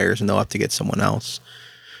Seven Spires, and they'll have to get someone else.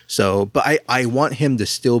 So, but I want him to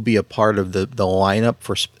still be a part of the lineup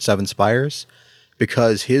for Seven Spires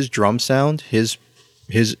because his drum sound, his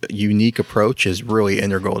unique approach is really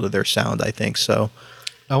integral to their sound. I think so.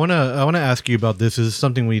 I want to ask you about this. This is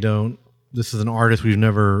something this is an artist we've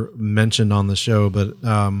never mentioned on the show, but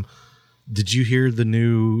did you hear the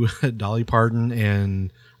new Dolly Parton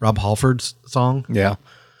and Rob Halford's song? Yeah,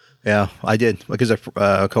 I did because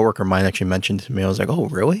a coworker of mine actually mentioned it to me. I was like, oh,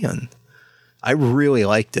 really? And I really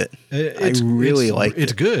liked it. I really liked it.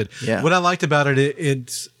 It's good. Yeah. What I liked about it,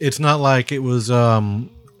 it's not like it was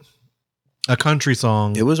a country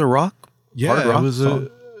song. It was a rock. Yeah, hard rock it was song.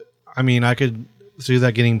 I mean, I could see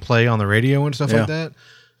that getting play on the radio and stuff like that.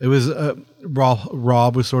 It was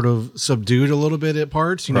Rob was sort of subdued a little bit at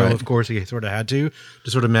parts. You know, Right. of course, he sort of had to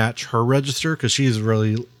sort of match her register because she's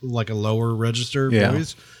really like a lower register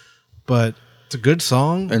voice. But it's a good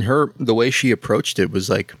song. And the way she approached it was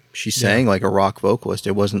like she sang like a rock vocalist.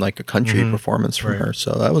 It wasn't like a country performance from her.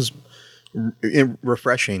 So that was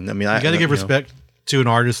refreshing. I mean, You got to give respect to an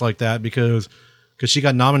artist like that because she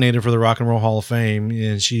got nominated for the Rock and Roll Hall of Fame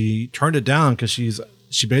and she turned it down because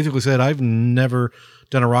she basically said, "I've never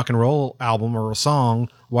done a rock and roll album or a song.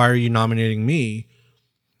 Why are you nominating me?"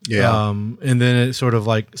 Yeah. And then it sort of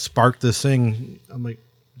like sparked this thing. I'm like,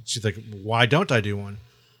 she's like, "Why don't I do one?"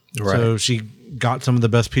 Right. So she got some of the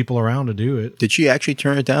best people around to do it. Did she actually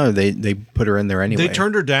turn it down, or they put her in there anyway? They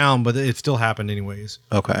turned her down, but it still happened anyways.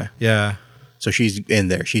 Okay. Yeah. So she's in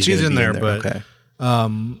there. She's She's gonna in be there, but okay.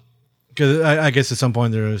 Because I guess at some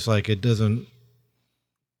point there was like it doesn't.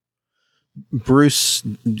 Bruce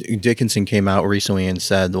Dickinson came out recently and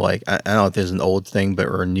said, like, I don't know if this is an old thing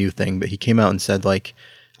or a new thing, but he came out and said, like,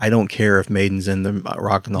 I don't care if Maiden's in the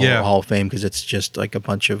Rock and Roll Hall of Fame because it's just like a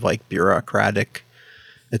bunch of like bureaucratic,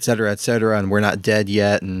 et cetera, and we're not dead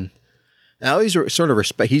yet. And I always sort of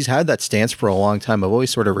respect. He's had that stance for a long time. I've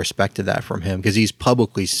always sort of respected that from him because he's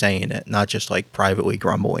publicly saying it, not just like privately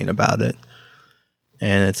grumbling about it.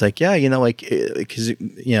 And it's like, yeah, you know, like, because,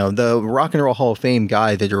 you know, the Rock and Roll Hall of Fame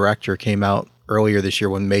guy, the director, came out earlier this year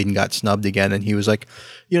when Maiden got snubbed again. And he was like,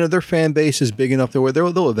 you know, their fan base is big enough to where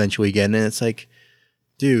they'll eventually get in. And it's like,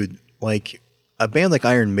 dude, like, a band like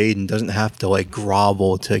Iron Maiden doesn't have to, like,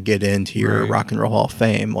 grovel to get into your Rock and Roll Hall of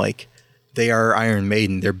Fame. Like, they are Iron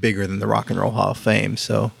Maiden. They're bigger than the Rock and Roll Hall of Fame.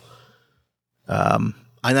 So, and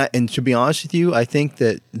to be honest with you, I think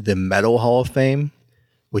that the Metal Hall of Fame,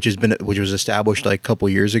 which was established like a couple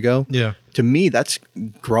years ago. Yeah. To me, that's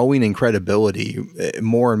growing in credibility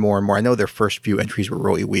more and more and more. I know their first few entries were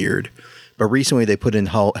really weird, but recently they put in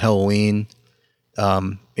Halloween.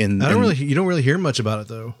 You don't really hear much about it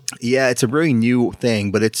though. Yeah, it's a really new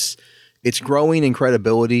thing, but it's growing in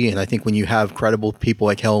credibility. And I think when you have credible people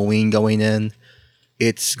like Halloween going in,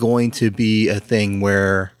 it's going to be a thing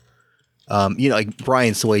where, you know, like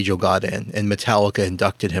Brian Solagio got in and Metallica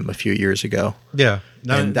inducted him a few years ago. Yeah.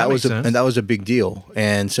 That was a big deal.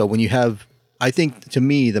 And so when you have, I think to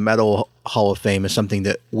me, the Metal Hall of Fame is something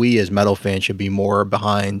that we as metal fans should be more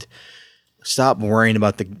behind. Stop worrying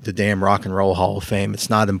about the damn Rock and Roll Hall of Fame. It's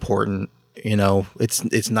not important. You know,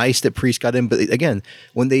 it's nice that Priest got in, but again,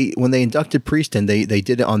 when they inducted Priest in, they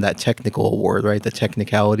did it on that technical award, right? The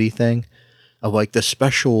technicality thing of like the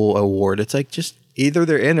special award. It's like just either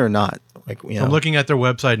they're in or not. Like, you know. I'm looking at their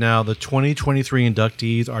website now. The 2023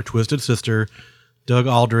 inductees are Twisted Sister, Doug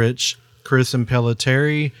Aldrich, Chris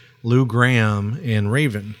Impellitteri, Lou Graham, and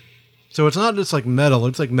Raven. So it's not just like metal;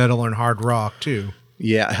 it's like metal and hard rock too.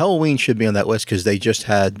 Yeah, Halloween should be on that list because they just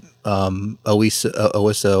had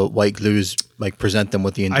Alyssa White Glues like present them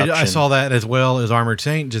with the induction. I saw that as well as Armored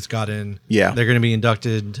Saint just got in. Yeah, they're going to be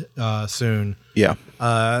inducted soon. Yeah,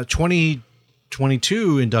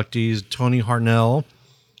 2022 inductees: Tony Harnell,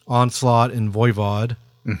 Onslaught, and Voivod.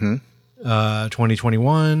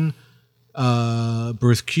 2021.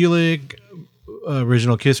 Bruce Kulick,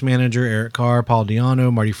 original Kiss manager, Eric Carr, Paul Di'Anno,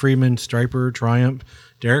 Marty Friedman, Stryper, Triumph,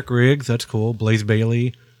 Derek Riggs, that's cool, Blaze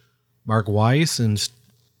Bailey, Mark Weiss, and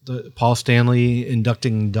Paul Stanley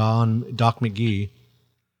inducting Doc McGee.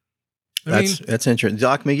 That's interesting.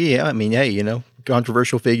 Doc McGee, yeah, I mean, hey, you know,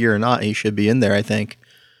 controversial figure or not, he should be in there, I think,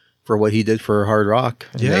 for what he did for hard rock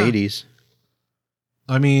in the 80s.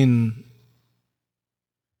 I mean,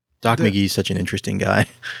 Doc McGee's such an interesting guy.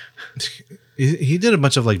 He did a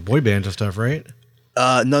bunch of like boy bands and stuff, right?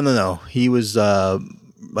 No. He was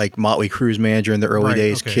like Motley Crue's manager in the early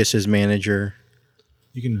days, okay. Kiss's manager.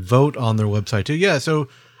 You can vote on their website too. Yeah, so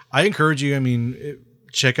I encourage you, I mean,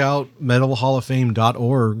 check out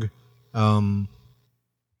metalhalloffame.org.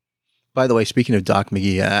 By the way, speaking of Doc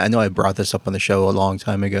McGee, I know I brought this up on the show a long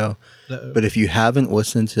time ago, but if you haven't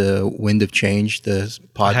listened to Wind of Change, the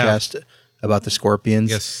podcast about the Scorpions,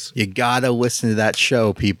 yes, you gotta listen to that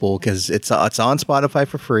show, people, because it's on Spotify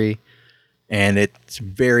for free, and it's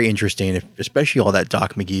very interesting, especially all that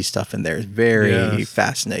Doc McGee stuff in there. It's very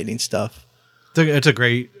fascinating stuff. It's a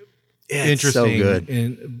great, interesting, so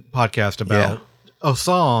good podcast about a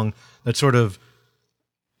song that sort of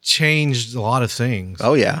changed a lot of things.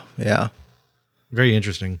 Oh yeah, very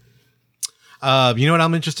interesting. You know what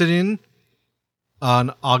I'm interested in?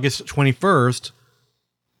 On August 21st.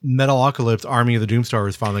 Metalocalypse Army of the Doomstar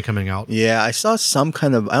is finally coming out. Yeah, I saw some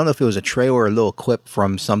kind of, I don't know if it was a trailer or a little clip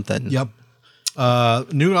from something. Yep.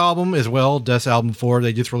 New album as well, Death's album 4.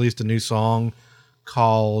 They just released a new song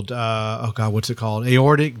called, what's it called?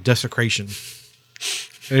 Aortic Desecration.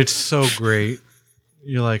 It's so great.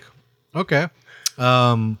 You're like, okay.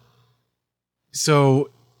 So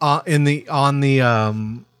on the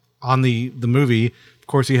movie, of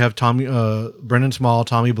course, you have Brendan Small,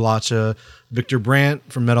 Tommy Blacha, Victor Brandt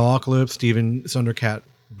from Metalocalypse, Steven Sundercat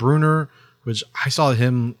Bruner, which I saw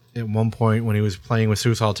him at one point when he was playing with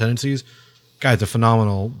Suicidal Tendencies. Guy's a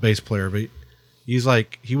phenomenal bass player, but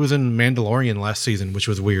he was in Mandalorian last season, which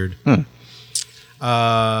was weird.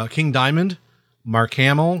 King Diamond, Mark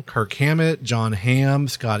Hamill, Kirk Hammett, John Hamm,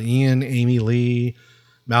 Scott Ian, Amy Lee,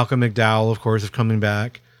 Malcolm McDowell, of course, is coming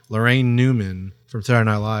back. Lorraine Newman from Saturday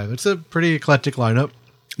Night Live. It's a pretty eclectic lineup.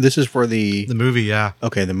 This is for the movie, yeah.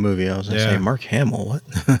 Okay, the movie. I was going to say Mark Hamill. What?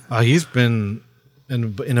 He's been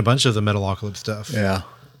in a bunch of the Metalocalypse stuff. Yeah.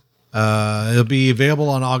 It'll be available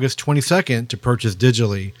on August 22nd to purchase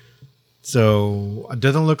digitally. So it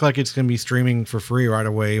doesn't look like it's going to be streaming for free right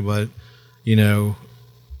away, but,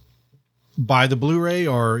 buy the Blu-ray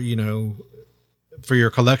or, for your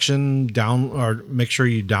collection, make sure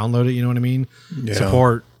you download it, you know what I mean? Yeah.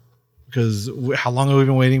 Support, because how long have we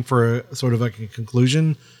been waiting for a sort of like a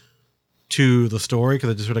conclusion to the story?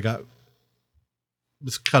 Because it just sort of got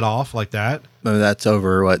just cut off like that. Oh, that's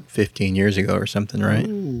over, 15 years ago or something, right?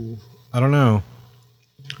 Ooh, I don't know.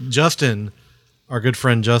 Justin, our good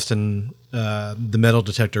friend Justin, the metal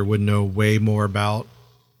detector, would know way more about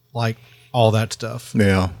all that stuff.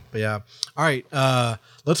 Yeah. But yeah. All right.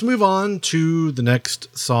 Let's move on to the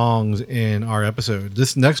next songs in our episode.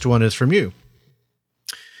 This next one is from you.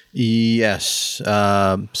 Yes.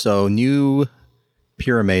 So new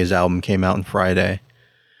Pyramaze album came out on Friday.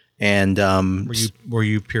 And were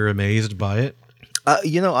you pure amazed by it?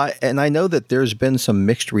 I know that there's been some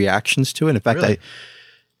mixed reactions to it. In fact, Really?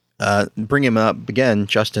 I bring him up again,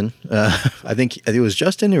 Justin. I think it was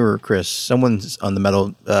Justin or Chris. Someone's on the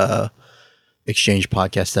Metal Exchange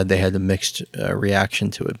podcast said they had a mixed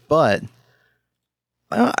reaction to it, but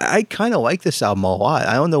I kind of like this album a lot.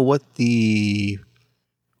 I don't know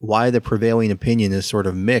why the prevailing opinion is sort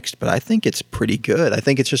of mixed, but I think it's pretty good. I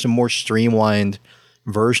think it's just a more streamlined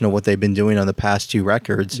version of what they've been doing on the past two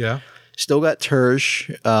records. Yeah. Still got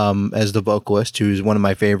Terj as the vocalist, who's one of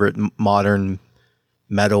my favorite modern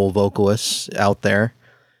metal vocalists out there.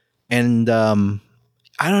 And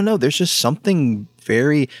I don't know, there's just something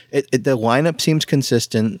the lineup seems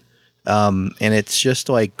consistent, and it's just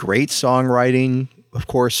like great songwriting, of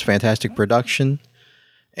course, fantastic production.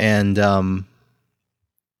 And I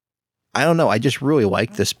don't know, I just really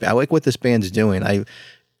like this. I like what this band's doing.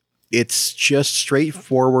 It's just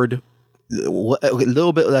straightforward, a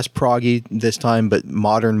little bit less proggy this time, but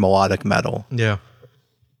modern melodic metal. Yeah.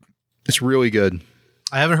 It's really good.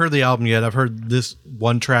 I haven't heard the album yet. I've heard this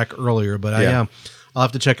one track earlier, but I'll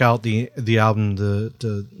have to check out the album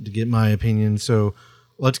to get my opinion. So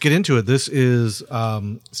let's get into it. This is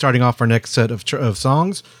starting off our next set of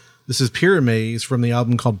songs. This is Pyramaze from the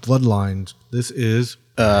album called Bloodlines. This is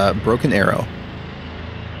Broken Arrow.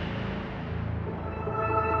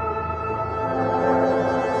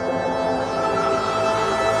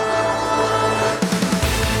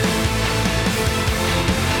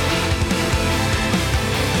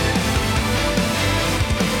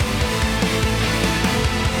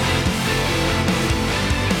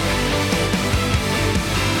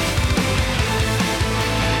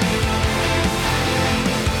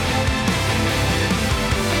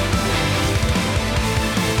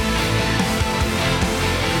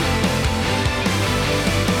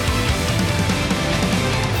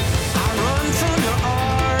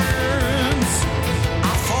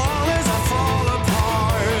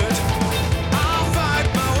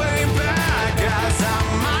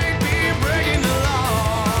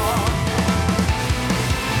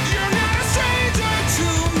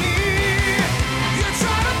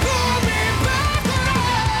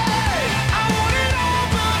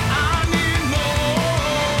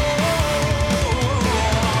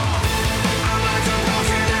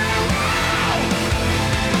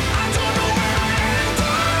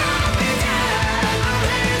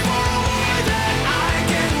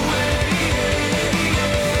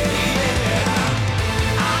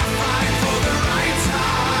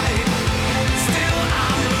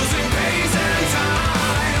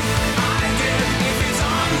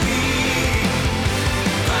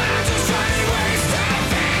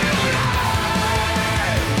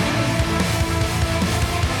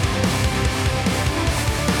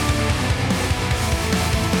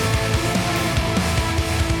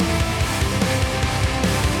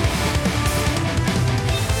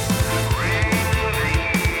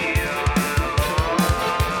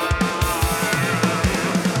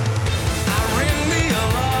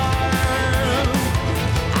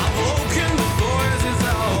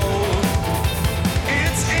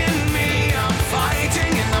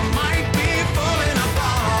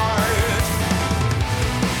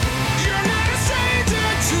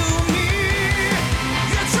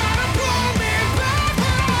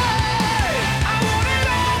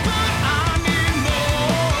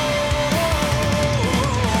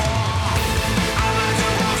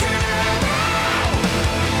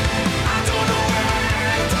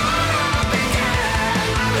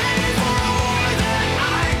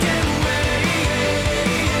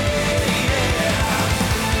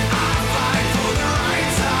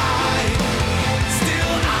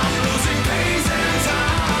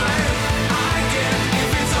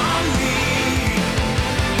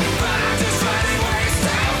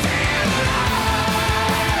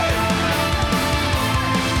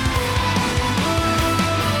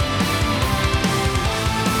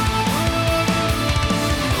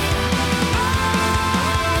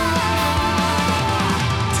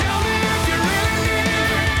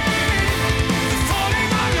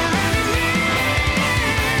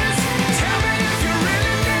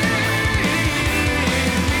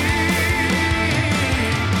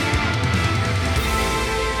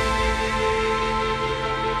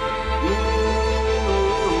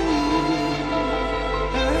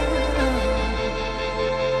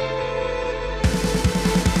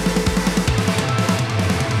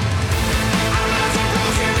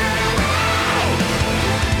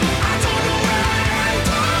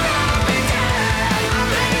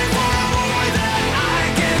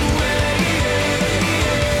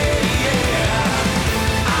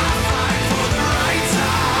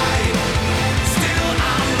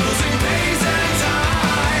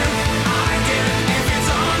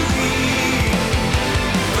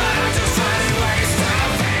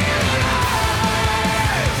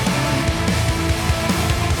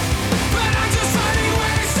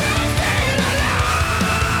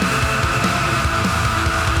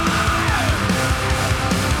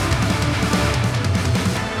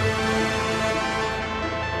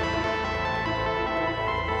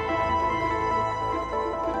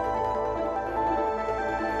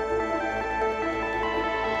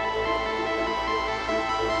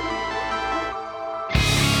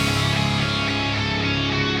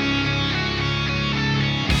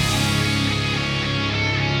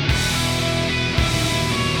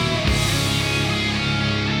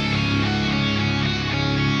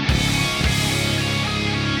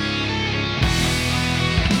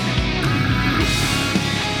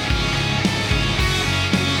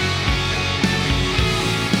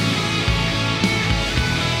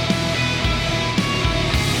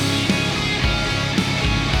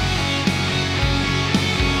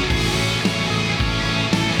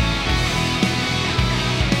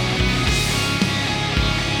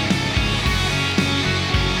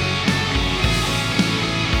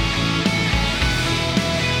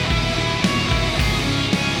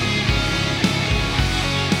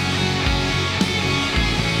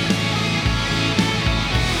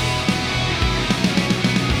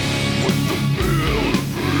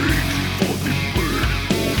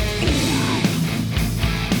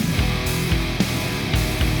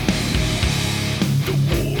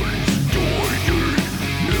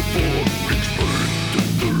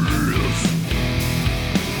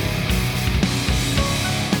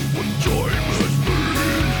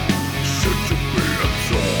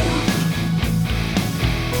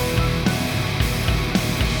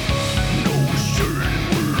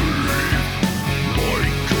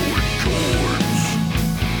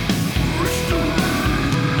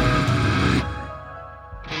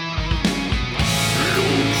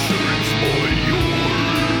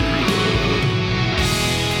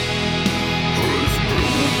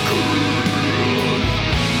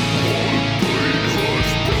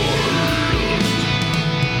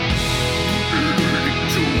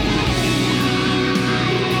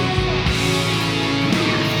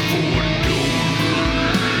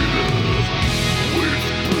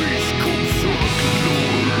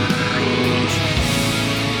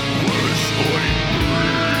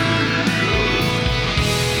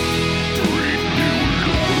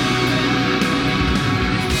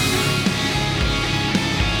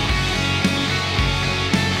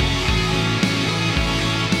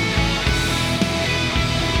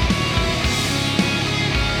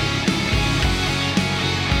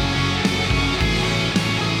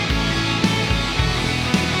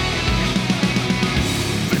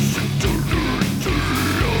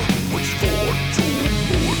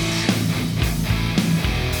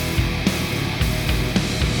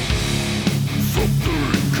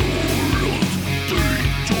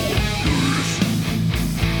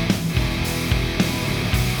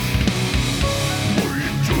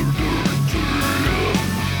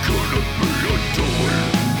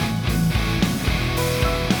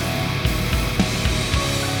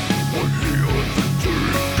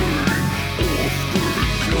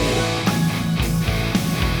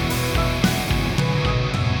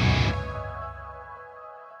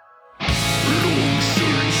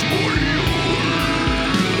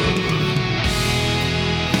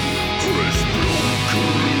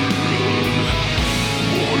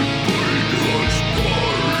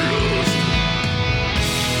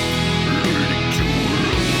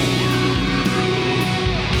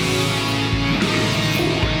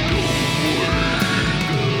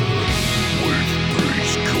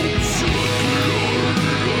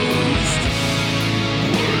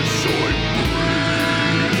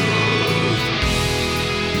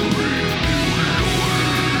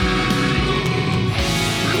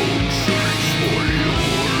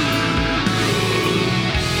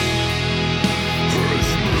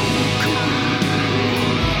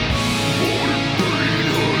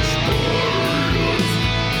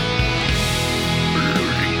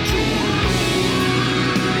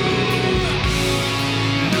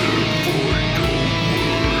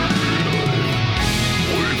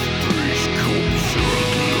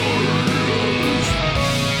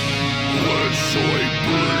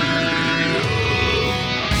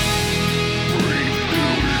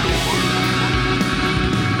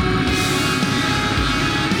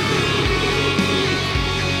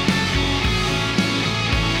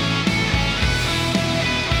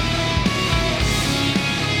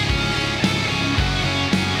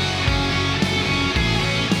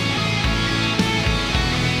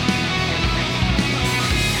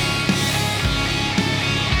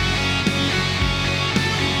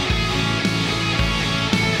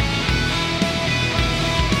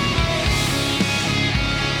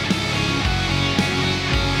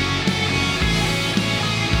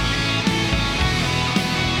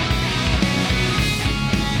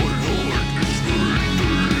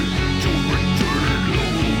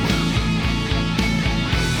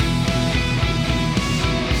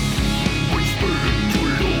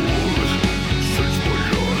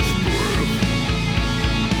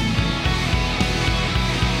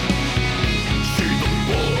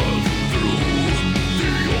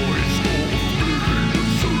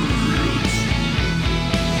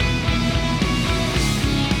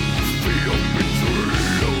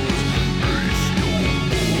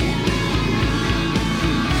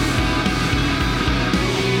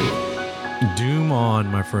 Doom on,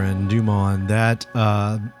 my friend. Doom on.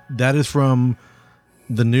 That is from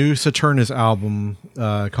the new Saturnus album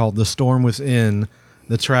called "The Storm Within."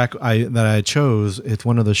 The track that I chose. It's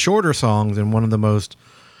one of the shorter songs and one of the most.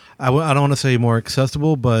 I don't want to say more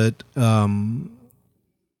accessible, but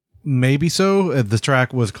maybe so. The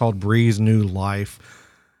track was called "Breeze New Life."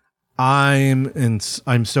 I'm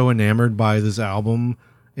so enamored by this album.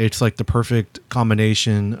 It's like the perfect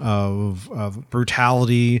combination of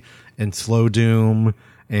brutality and slow doom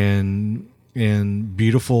and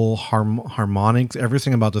beautiful harmonics.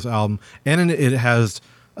 Everything about this album, and it has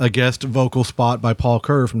a guest vocal spot by Paul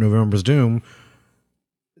Kerr from November's Doom.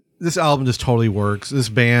 This album just totally works. This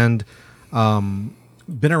band been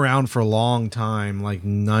around for a long time, like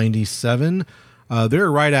 97. They're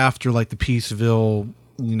right after like the Peaceville,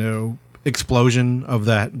 explosion of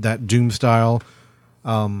that doom style.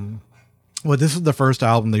 Well, this is the first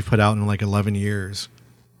album they've put out in like 11 years.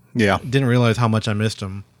 Yeah. Didn't realize how much I missed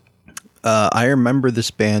them. I remember this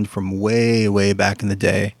band from way, way back in the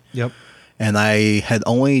day. Yep. And I had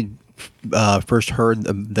only first heard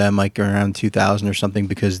of them like around 2000 or something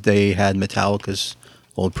because they had Metallica's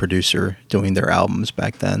old producer doing their albums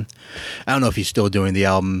back then. I don't know if he's still doing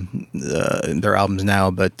their albums now,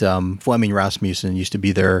 but Fleming Rasmussen used to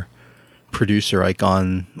be their producer like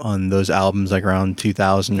on those albums like around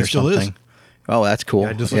 2000 or still something. Is. Oh, that's cool. Yeah,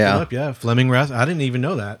 I just looked it up. Yeah, Fleming Rasmussen. I didn't even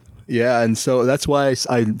know that. Yeah, and so that's why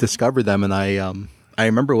I discovered them, and I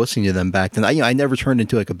remember listening to them back then. I never turned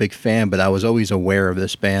into like a big fan, but I was always aware of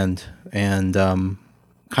this band, and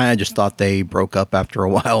kind of just thought they broke up after a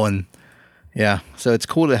while, and yeah, so it's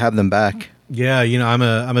cool to have them back. Yeah, I'm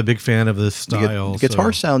a big fan of this style. The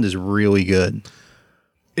guitar sound is really good.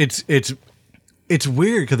 It's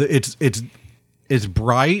weird because it's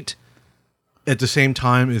bright at the same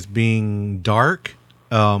time as being dark.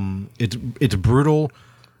 It's brutal.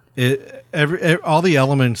 All the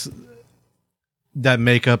elements that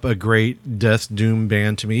make up a great death doom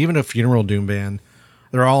band to me, even a funeral doom band,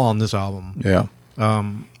 they're all on this album. Yeah.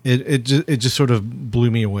 It just sort of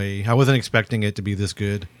blew me away. I wasn't expecting it to be this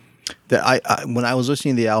good. When I was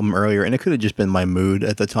listening to the album earlier, and it could have just been my mood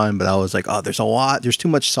at the time, but I was like, oh, there's too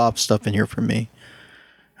much soft stuff in here for me.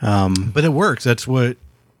 But it works. That's what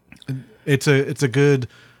it's a good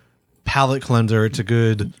palate cleanser.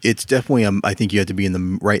 It's definitely I think you have to be in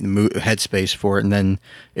the right mood, headspace for it, and then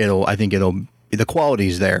the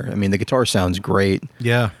quality's there. I mean, the guitar sounds great.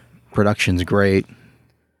 Yeah. Production's great.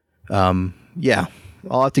 Yeah.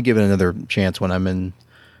 I'll have to give it another chance when I'm in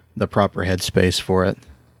the proper headspace for it.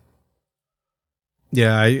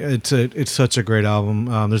 Yeah, it's such a great album.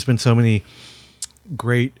 There's been so many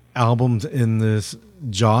great albums in this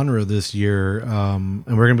genre this year, and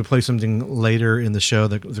we're going to play something later in the show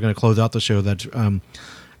that is going to close out the show that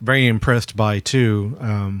very impressed by too.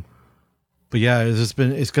 But yeah, it's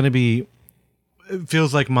going to be. It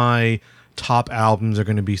feels like my top albums are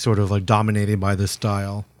going to be sort of like dominated by this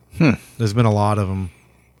style. There's been a lot of them,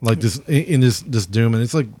 like this in this doom, and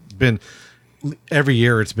it's like been every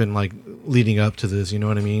year. It's been like leading up to this. You know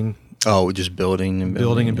what I mean? Oh, just building and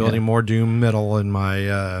building yeah. More doom metal in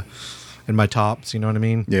my tops. You know what I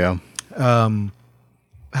mean? Yeah.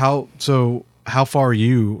 How far are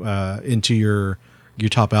you into your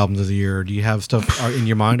top albums of the year? Do you have stuff in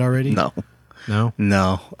your mind already? No.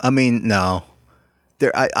 I mean, no.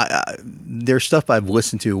 There's stuff I've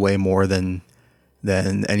listened to way more than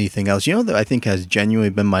anything else. You know that I think has genuinely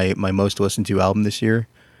been my most listened to album this year,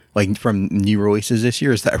 like from new releases this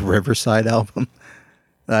year, is that Riverside album.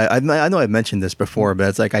 I know I've mentioned this before, but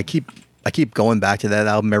it's like I keep going back to that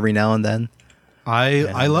album every now and then.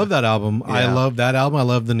 I love that album. Yeah. I love that album. I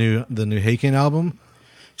love the new Haken album.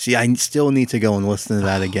 See, I still need to go and listen to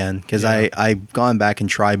that again because I've gone back and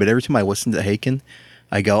tried, but every time I listen to Haken,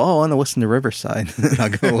 I go, oh, I want to listen to Riverside. I'll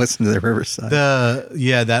go listen to the Riverside.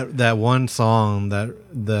 That one song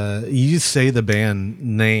that you say the band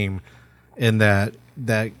name and that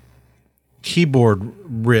keyboard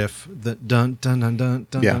riff, that dun dun dun dun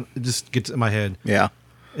dun, yeah. It just gets in my head. Yeah.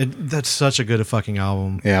 That's such a good fucking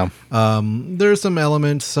album. Yeah. There's some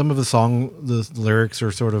elements, some of the lyrics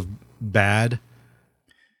are sort of bad.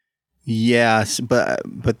 Yes, but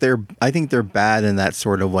I think they're bad in that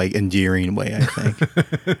sort of like endearing way, I think.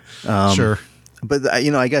 Sure. But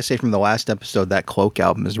I gotta say, from the last episode, that Cloak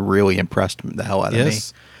album has really impressed the hell out of me.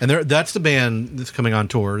 And that's the band that's coming on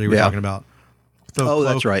tour you were talking about. So Cloak,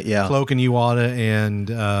 that's right. Yeah, Cloak and Iwata and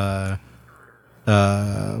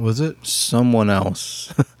was it someone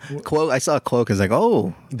else? Cloak. I saw Cloak. I was like,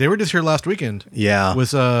 oh, they were just here last weekend. Yeah, with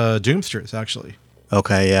Doomsters actually.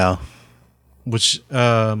 Okay, yeah. Which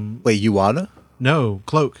wait, Iwata? No,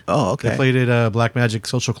 Cloak. Oh, okay. They played at Black Magic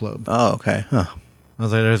Social Club. Oh, okay. Huh. I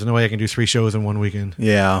was like, there's no way I can do 3 shows in one weekend.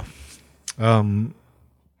 Yeah. I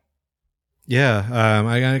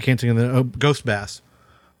can't think of the Ghost Bass.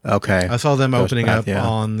 Okay. I saw them Ghost opening Bath, up yeah.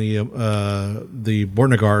 on the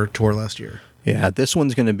Bortnagar tour last year. Yeah, this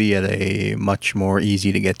one's going to be at a much more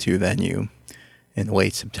easy to get to venue in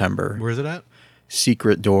late September. Where is it at?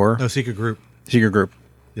 Secret Door. Oh, Secret Group. Secret Group.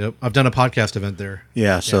 Yep. I've done a podcast event there.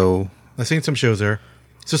 Yeah, so... I've seen some shows there.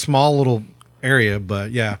 It's a small little area,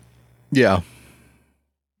 but yeah. Yeah.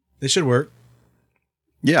 It should work.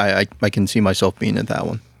 Yeah, I can see myself being at that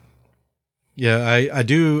one. Yeah, I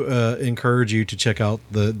do encourage you to check out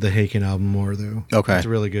the Haken album more, though. Okay. It's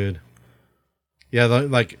really good. Yeah,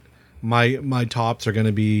 like my tops are going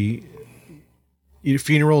to be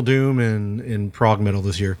Funeral Doom and prog metal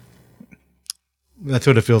this year. That's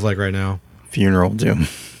what it feels like right now. Funeral Doom.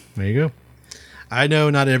 There you go. I know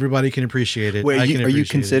not everybody can appreciate it. Wait, I are can you appreciate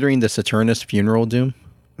considering the Saturnus Funeral Doom?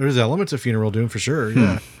 There's elements of Funeral Doom for sure.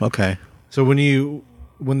 Yeah. Okay. So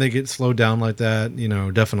when they get slowed down like that,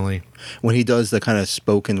 definitely. When he does the kind of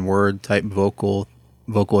spoken word type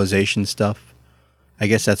vocalization stuff, I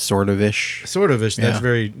guess that's sort of ish. Sort of ish. Yeah. That's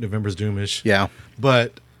very November's Doom-ish. Yeah.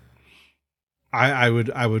 But I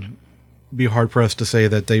would be hard pressed to say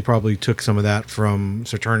that they probably took some of that from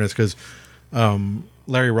Saturnus, because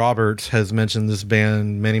Larry Roberts has mentioned this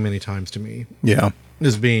band many, many times to me Yeah.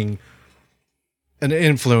 as being an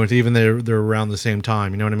influence, even though they're around the same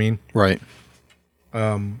time. You know what I mean? Right.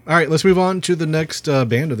 All right, let's move on to the next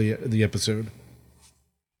band of the episode.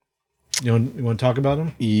 You want to talk about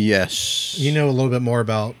them? Yes. You know a little bit more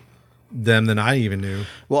about them than I even knew.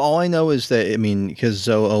 Well, all I know is that, because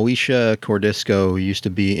Alicia Cordisco used to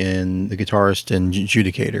be in the guitarist in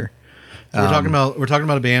Judicator. So we're talking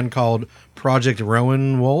about a band called Project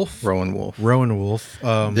Rowan Wolf. Rowan Wolf. Rowan Wolf.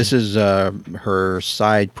 This is her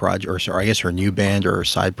side project, or sorry, I guess her new band or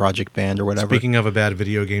side project band or whatever. Speaking of a bad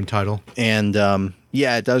video game title, And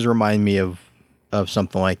yeah, it does remind me of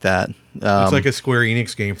something like that. it's like a Square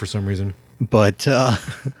Enix game for some reason. But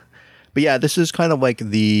yeah, this is kind of like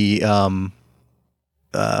the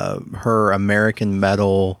her American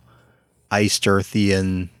metal iced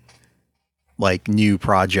earthian like new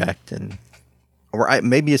project, and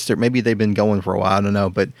maybe they've been going for a while. I don't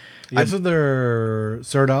know, but This is their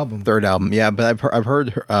third album. Yeah, but I've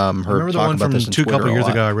heard her I remember the talk one about from this on two Twitter couple a years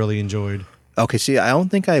lot. ago. I really enjoyed. Okay, see, I don't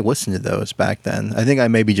think I listened to those back then. I think I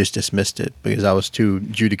maybe just dismissed it because I was too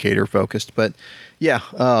Judicator focused. But yeah,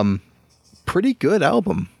 pretty good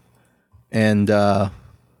album, and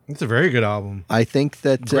It's a very good album. I think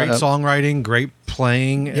that Great songwriting, great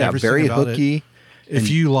playing. yeah, everything very about hooky. it. If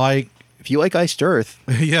you like, Iced Earth,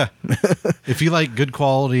 yeah, if you like good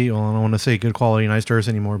quality, well, I don't want to say good quality and Iced Earth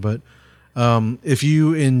anymore, but if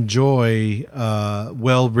you enjoy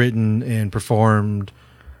well written and performed,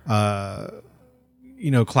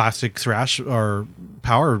 classic thrash or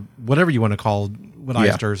power, whatever you want to call what Yeah.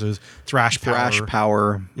 Iced Earth is, thrash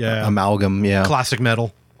power, Yeah. amalgam, yeah, classic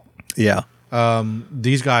metal. yeah,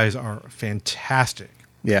 These guys are fantastic.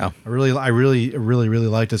 yeah. I really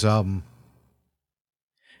like this album.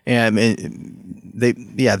 And they're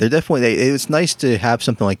definitely. It's nice to have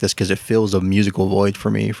something like this because it fills a musical void for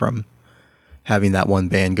me from having that one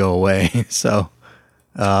band go away. So,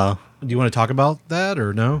 Do you want to talk about that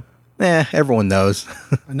or no? Everyone knows.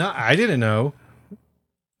 No, I didn't know.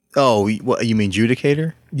 Oh, what you mean,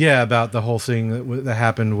 Judicator? Yeah, about the whole thing that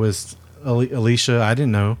happened with Alicia. I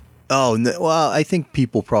didn't know. Oh, no, well, I think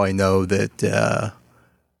people probably know that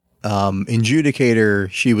in Judicator,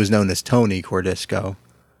 she was known as Tony Cordisco,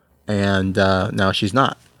 and now she's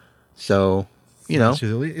not. So, She's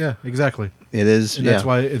yeah, exactly. it is. And Yeah. that's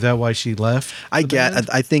why. Is that why she left? I the get. band?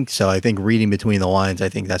 I think so. I think reading between the lines, I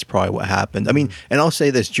think that's probably what happened. I mean, and I'll say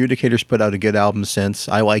this: Judicator's put out a good album since.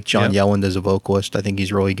 I like John Yep. Yelland as a vocalist. I think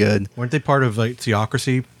he's really good. Weren't they part of like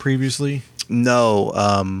Theocracy previously?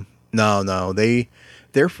 No, no. They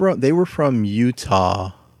were from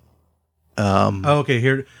Utah. Oh, okay.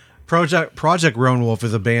 Here, Project Roan Wolf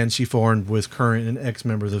is a band she formed with current and ex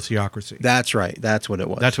members of Theocracy. That's right. That's what it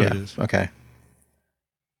was. That's what Yeah. it is. Okay.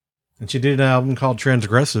 And she did an album called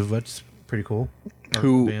Transgressive. That's pretty cool.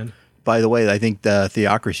 Who- Band. By the way, I think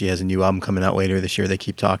Theocracy has a new album coming out later this year. They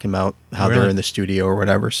keep talking about how Really? they're in the studio or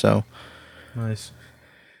whatever. So, Nice.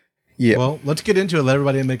 yeah. Well, let's get into it. Let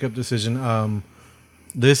everybody make up a decision.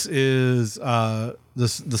 This is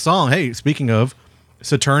the song. Hey, speaking of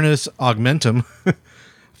Saturnus Augmentum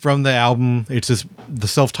from the album, it's the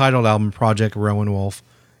self-titled album Project Rowan Wolf.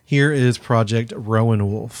 Here is Project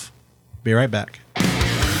Rowan Wolf. Be right back.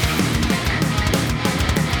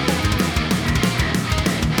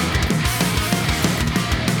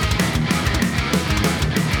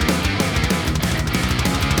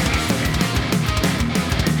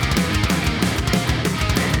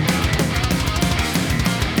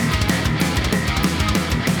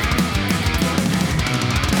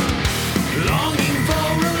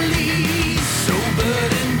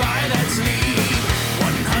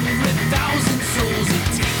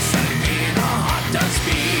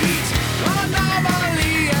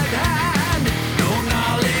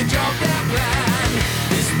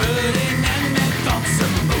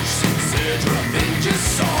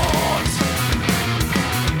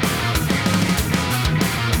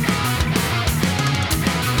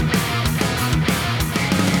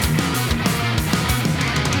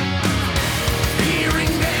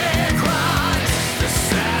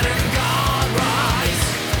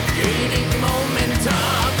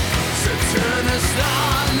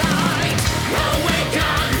 starlight.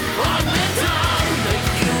 Awaken on the dawn. The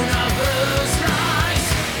universe lies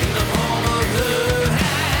in the palm of her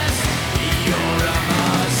hands. You're a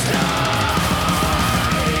master.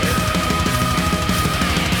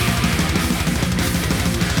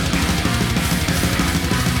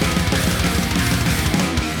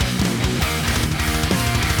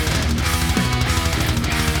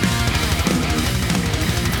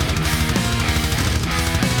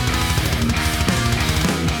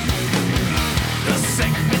 The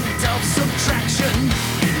segment of subtraction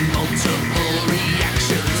in multiple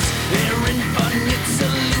reactions. They're infinite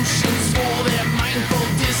solutions for their mindful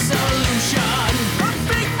dissolution. A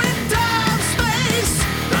figment of space,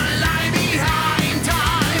 the lie behind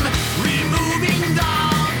time, removing the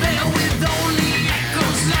veil with only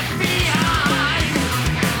echoes left behind.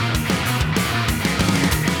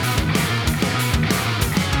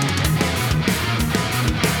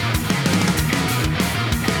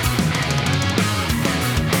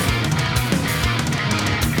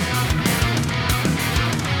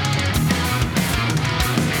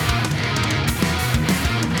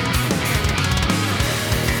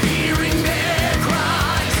 Hearing their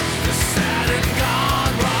cries, the sad and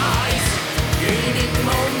God rise, gaining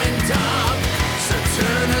momentum. So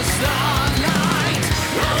turn us the light,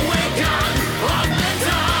 awaken on the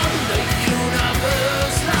dawn. The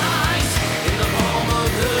universe lies in the palm of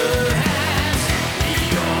her hands.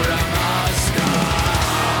 You're a master.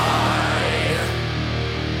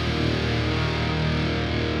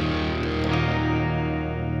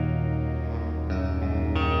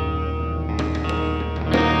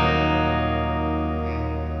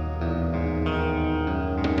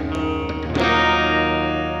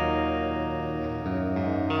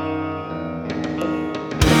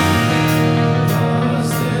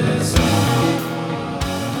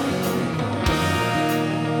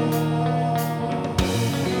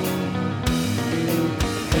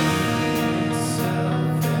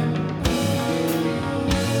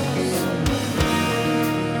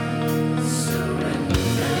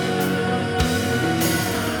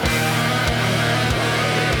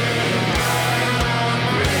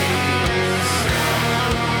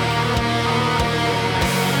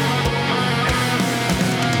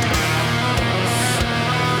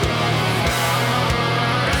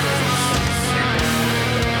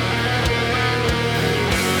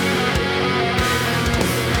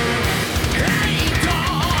 Hey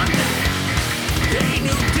dawn, hey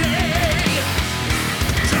new day.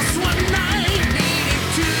 Just one night needed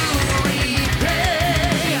to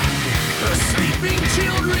repay. The sleeping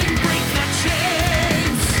children break the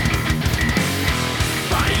chains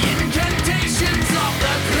by incantations of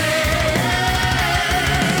the clay.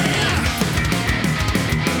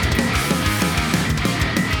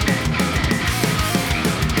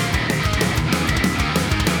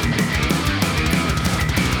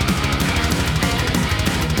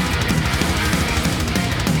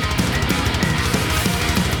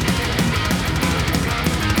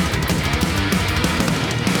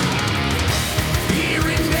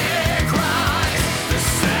 Hearing their cries, the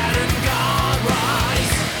sad and God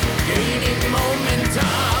rise, gaining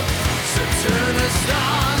momentum. So turn us the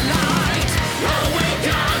light,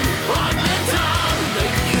 awaken on the dawn. The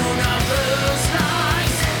universe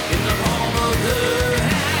lies in the palm of her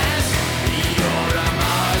hands. You're a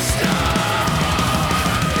master.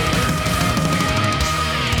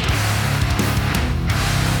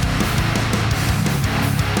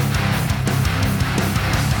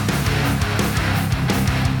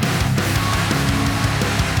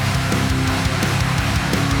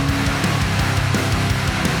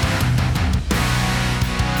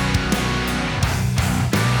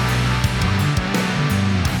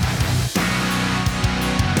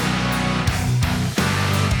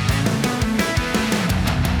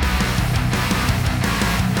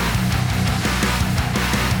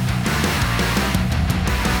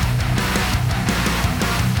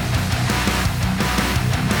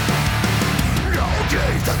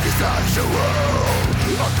 Nowadays that decides the world,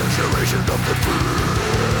 a generation of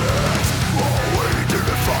defeat. All waiting to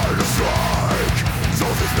the final strike.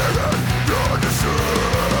 Souls is spirit, blood is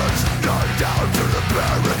sins. Lying down to the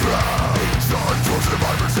barren ground. Sun for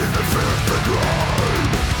survivors in the fifth and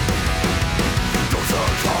grind. Those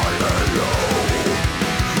are high and low,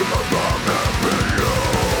 above and below.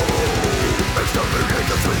 Exterminate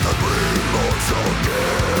the fleet that reloads on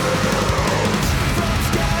guilt. From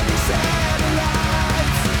scanning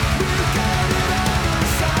satellites, we get it out of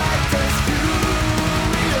sight. There's curious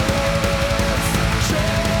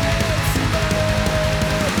chance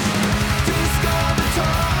emerge. Discover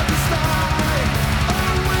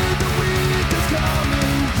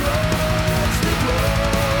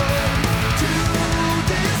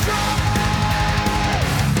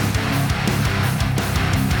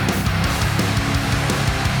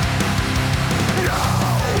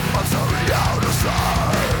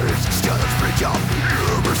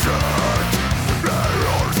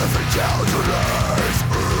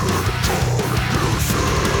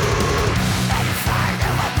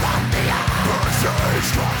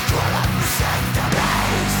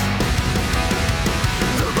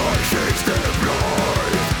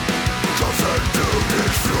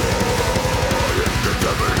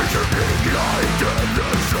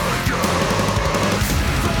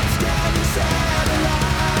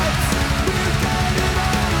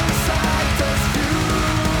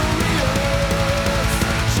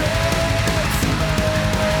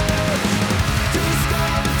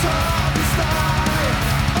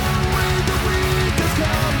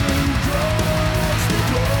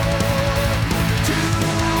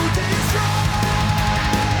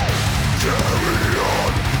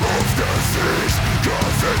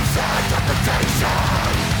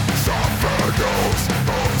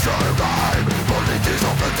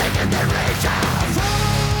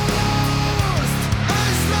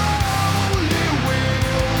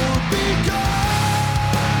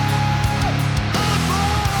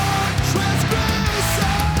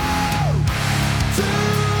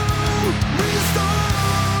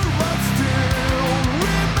restore but still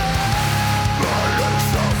remain.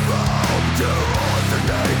 Violence of love to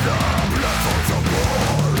alternate the levels of war.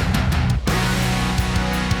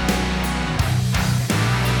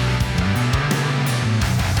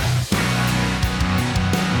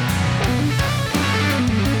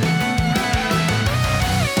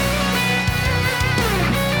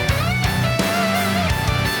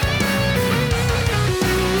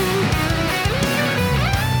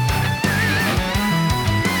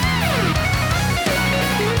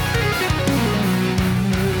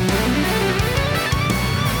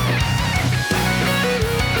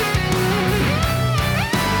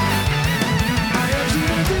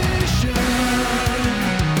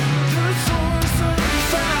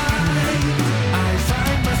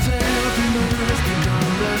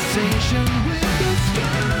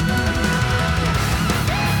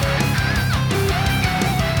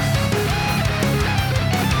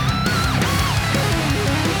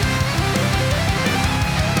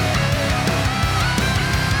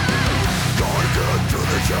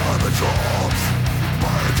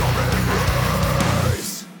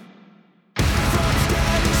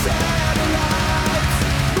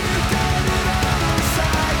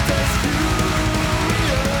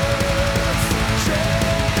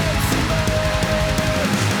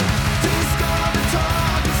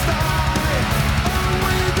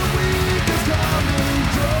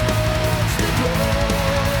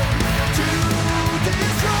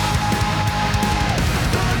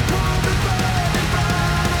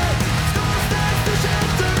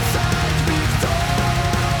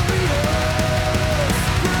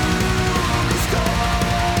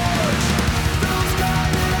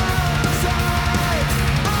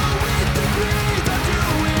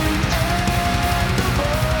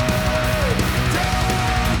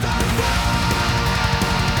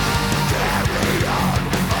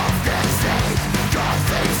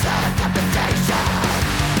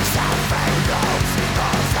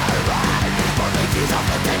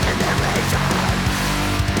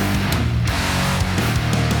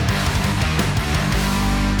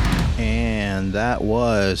 That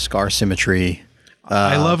was Scar Symmetry.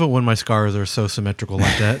 I love it when my scars are so symmetrical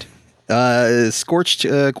like that. Scorched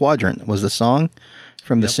Quadrant was the song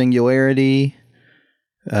from the Singularity.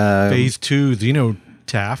 Phase 2,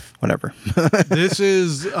 Xenotaph. Whatever. This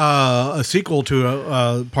is a sequel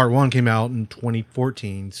to part 1 came out in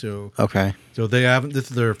 2014. So Okay. So they haven't. This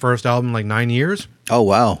is their first album in like 9 years. Oh,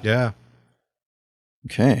 wow. Yeah.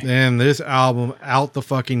 Okay. And this album out the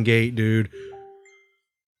fucking gate, dude.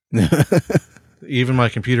 Even my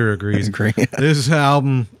computer agrees. Agree. This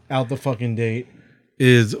album out the fucking date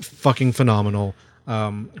is fucking phenomenal.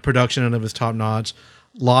 Production of his top notch.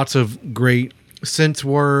 Lots of great synth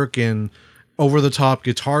work and over the top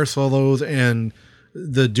guitar solos and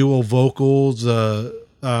the dual vocals. The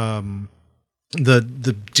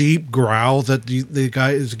deep growls that the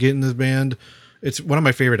guy is getting in this band. It's one of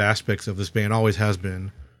my favorite aspects of this band. Always has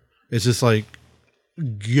been. It's just like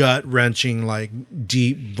gut wrenching, like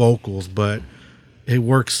deep vocals, but it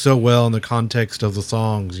works so well in the context of the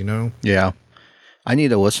songs, Yeah. I need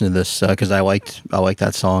to listen to this because I like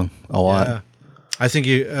that song a lot. Yeah. I think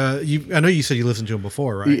I know you said you listened to him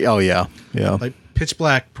before, right? Oh, yeah. Yeah. Like Pitch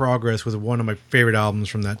Black Progress was one of my favorite albums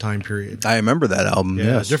from that time period. I remember that album. Yeah.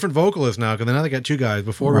 Yes. Different vocalists now, because now they got two guys.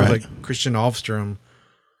 Before it was like Christian Offstrom,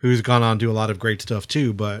 who's gone on to do a lot of great stuff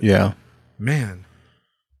too. But yeah, man.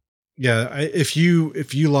 Yeah. If you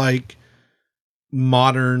like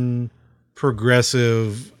modern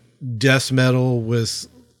progressive death metal with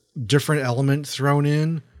different elements thrown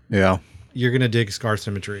in, yeah, you're gonna dig Scar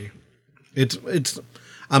Symmetry. It's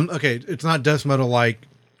okay. It's not death metal like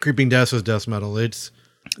Creeping Death is death metal.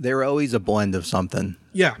 They were always a blend of something.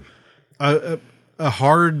 Yeah, a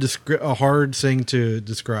hard thing to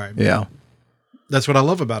describe. Yeah, that's what I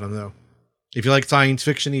love about them, though. If you like science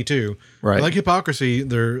fiction-y too, right? If you like Hypocrisy,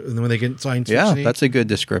 when they get science fiction. Yeah, that's a good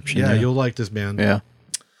description. Yeah, you'll like this band. Yeah.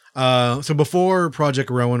 So before Project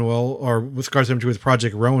Rowan or with Scar Symmetry with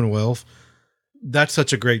Project Rowan Wolf, that's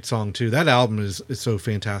such a great song too. That album is so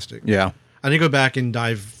fantastic. Yeah. I need to go back and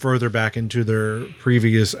dive further back into their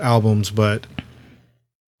previous albums, but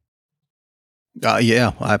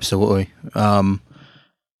yeah, absolutely.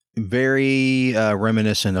 Very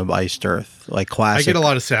reminiscent of Iced Earth, like classic. I get a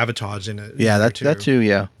lot of Sabotage in it. Yeah, that too.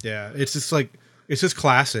 Yeah. Yeah, it's just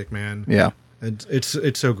classic, man. Yeah.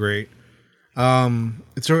 It's so great. So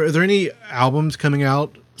are there any albums coming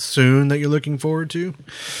out soon that you're looking forward to?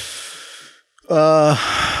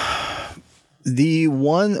 The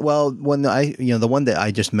one, well, the one that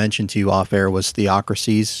I just mentioned to you off air was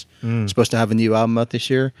Theocracies. Supposed to have a new album out this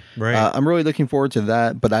year. Right. I'm really looking forward to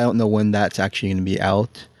that, but I don't know when that's actually going to be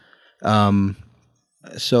out.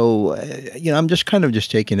 So I'm just kind of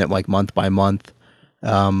just taking it like month by month.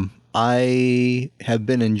 I have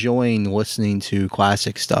been enjoying listening to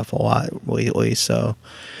classic stuff a lot lately. So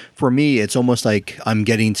for me, it's almost like I'm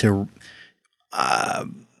getting to, I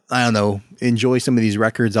don't know, enjoy some of these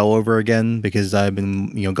records all over again because I've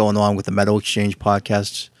been, going along with the Metal Exchange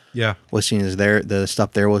podcasts. Yeah. Listening to the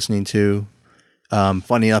stuff they're listening to.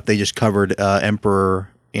 Funny enough, they just covered Emperor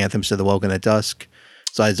Anthems to the Woken at Dusk.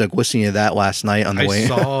 So I was like listening to that last night on the way. I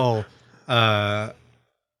saw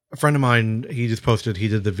a friend of mine, he just posted, he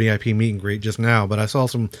did the VIP meet and greet just now, but I saw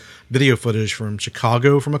some video footage from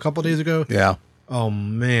Chicago from a couple of days ago. Yeah. Oh,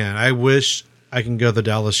 man. I wish I can go to the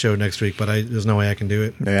Dallas show next week, but there's no way I can do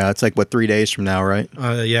it. Yeah, it's like, 3 days from now, right?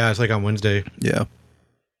 Yeah, it's like on Wednesday. Yeah.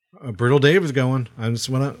 Brutal Dave is going. I'm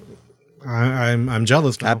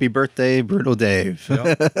jealous now. Happy birthday, Brutal Dave.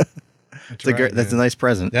 Yep. That's a nice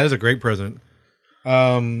present. That is a great present.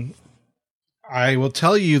 I will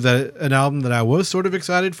tell you that an album that I was sort of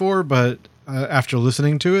excited for, but after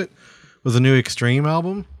listening to it, was a new Extreme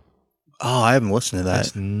album. Oh, I haven't listened to that.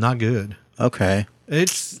 It's not good. Okay.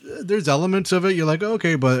 There's elements of it you're like,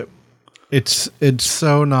 okay, but it's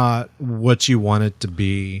so not what you want it to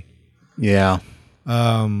be. Yeah.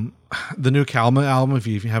 The new Kalma album, if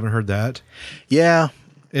you haven't heard that. Yeah.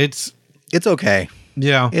 It's okay.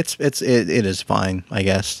 Yeah. It is fine, I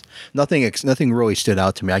guess. Nothing really stood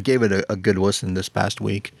out to me. I gave it a good listen this past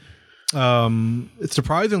week. It's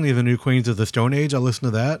surprisingly the new Queens of the Stone Age. I listened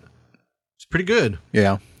to that. It's pretty good.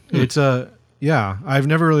 Yeah. It's yeah, I've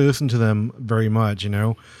never really listened to them very much,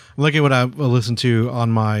 I'm looking at what I've listened to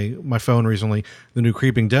on my phone recently. The new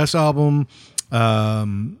Creeping Death album,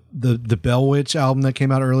 the Bell Witch album that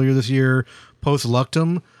came out earlier this year, Post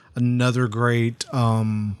Luctum, another great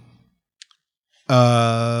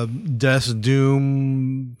Death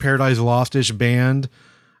Doom Paradise Lost-ish band.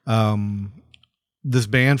 This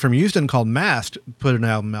band from Houston called Mast put an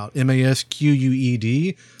album out, Masqued.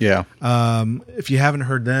 Yeah. If you haven't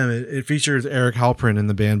heard them, it features Eric Halprin in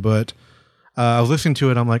the band, but I was listening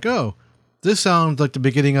to it, I'm like, oh, this sounds like the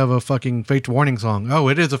beginning of a fucking Fates Warning song. Oh,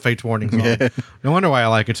 it is a Fates Warning song. No wonder why I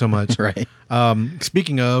like it so much. Right.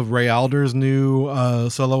 Speaking of, Ray Alder's new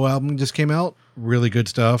solo album just came out. Really good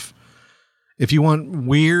stuff. If you want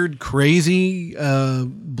weird, crazy,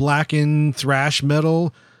 blackened thrash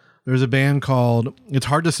metal, there's a band called, it's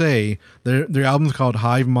hard to say, their album's called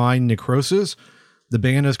Hive Mind Necrosis. The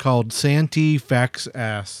band is called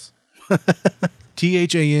Santifaxath.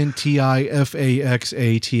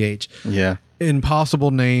 Thantifaxath. Yeah.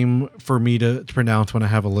 Impossible name for me to pronounce when I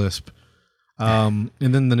have a lisp. And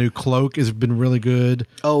then the new Cloak has been really good.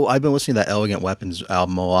 Oh, I've been listening to that Elegant Weapons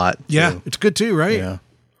album a lot. Too. Yeah, it's good too, right? Yeah.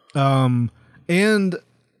 And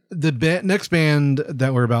the next band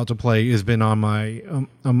that we're about to play has been on my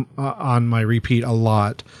repeat a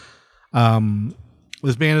lot.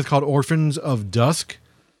 This band is called Orphans of Dusk.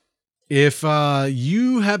 If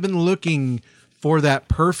you have been looking for that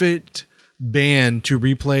perfect band to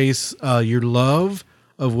replace your love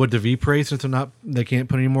of Would to Vpray, since they can't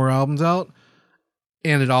put any more albums out,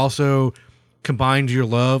 and it also combines your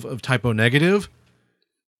love of Typo Negative,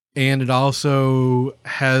 and it also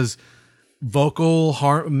has vocal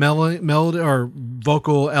melody or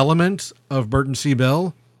vocal elements of Burton C.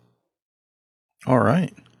 Bell. All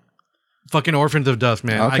right. Fucking Orphans of Dusk,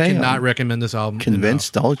 man. Okay, I cannot recommend this album.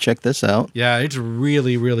 Convinced. enough. I'll check this out. Yeah, it's a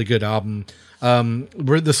really, really good album.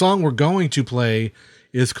 The song we're going to play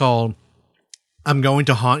is called I'm Going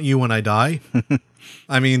to Haunt You When I Die.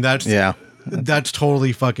 I mean, that's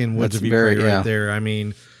totally fucking Woods of Vpray right there. I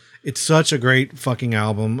mean, it's such a great fucking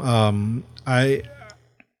album.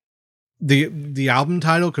 The album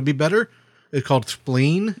title could be better. It's called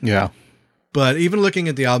Spleen. Yeah. But even looking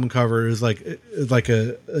at the album cover is like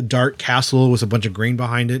a dark castle with a bunch of green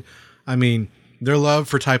behind it. I mean, their love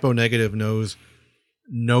for Typo Negative knows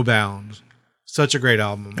no bounds. Such a great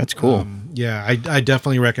album. That's cool. Yeah, I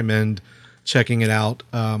definitely recommend checking it out.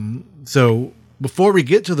 So before we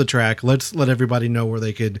get to the track, let's let everybody know where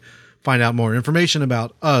they could find out more information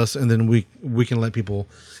about us, and then we can let people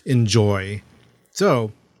enjoy.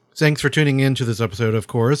 So thanks for tuning in to this episode, of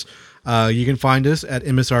course. You can find us at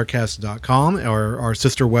MSRcast.com or our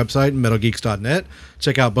sister website, metalgeeks.net.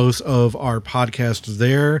 Check out both of our podcasts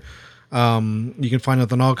there. You can find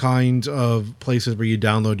us on all kinds of places where you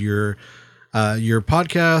download your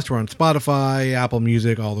podcast. We're on Spotify, Apple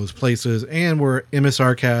Music, all those places. And we're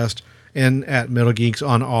MSRcast and at Metal Geeks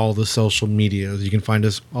on all the social medias. You can find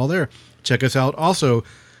us all there. check us out. Also,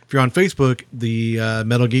 if you're on Facebook, the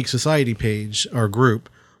Metal Geek Society page or group,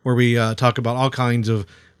 where we talk about all kinds of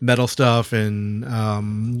metal stuff and,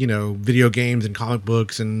 video games and comic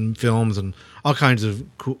books and films and all kinds of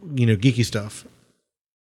cool, geeky stuff.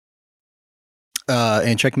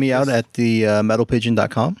 And check me out at the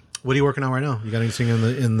metalpigeon.com. What are you working on right now? You got anything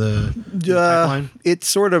in the pipeline? It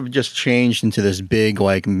sort of just changed into this big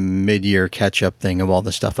mid-year catch-up thing of all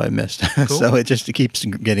the stuff I missed. Cool. So it keeps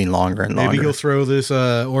getting longer and longer. Maybe you'll throw this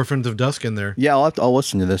Orphans of Dusk in there. Yeah, I'll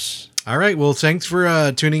listen to this. All right. Well, thanks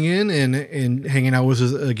for tuning in and hanging out with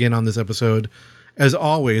us again on this episode. As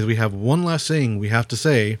always, we have one last thing we have to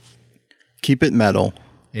say. Keep it metal.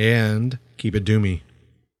 And keep it doomy.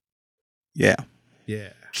 Yeah. Yeah.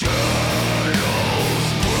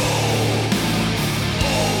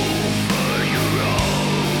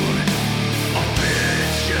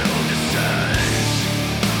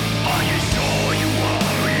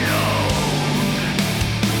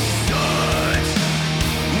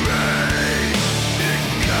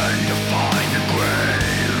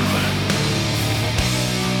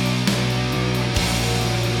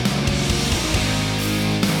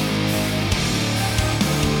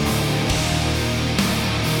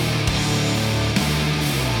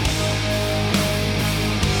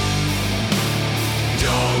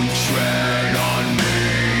 Tread on me,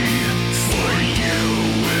 for you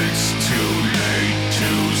it's too late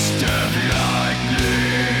to step lightly.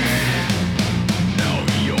 Now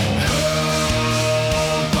you're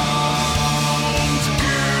hellbound,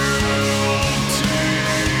 guilty.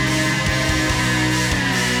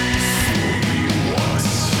 Fool me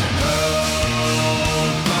once, hellbound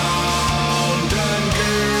and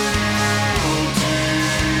guilty.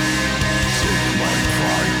 Take my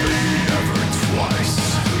pride but never twice.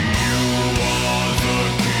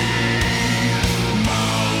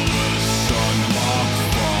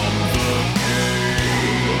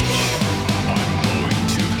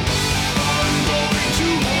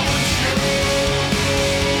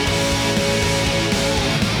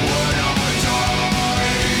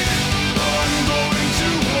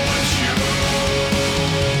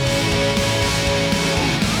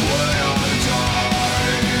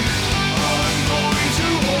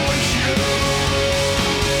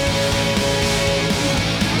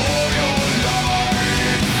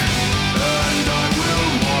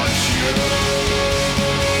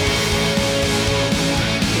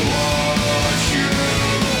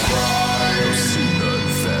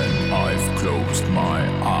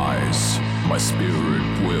 My spirit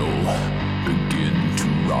will begin to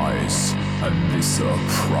rise, and this a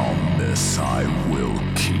promise I will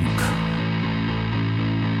keep.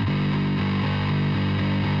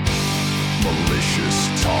 Malicious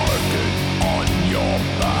target on your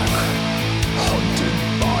back, hunted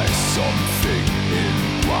by something in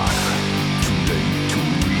black. Too late to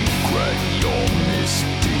regret your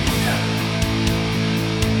misdeed.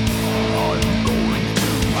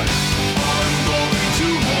 I'm going to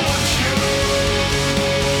haunt you.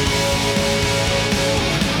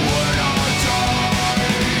 When I die,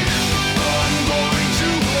 I'm going to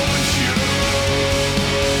haunt you.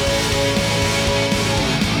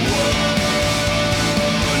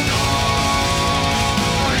 When I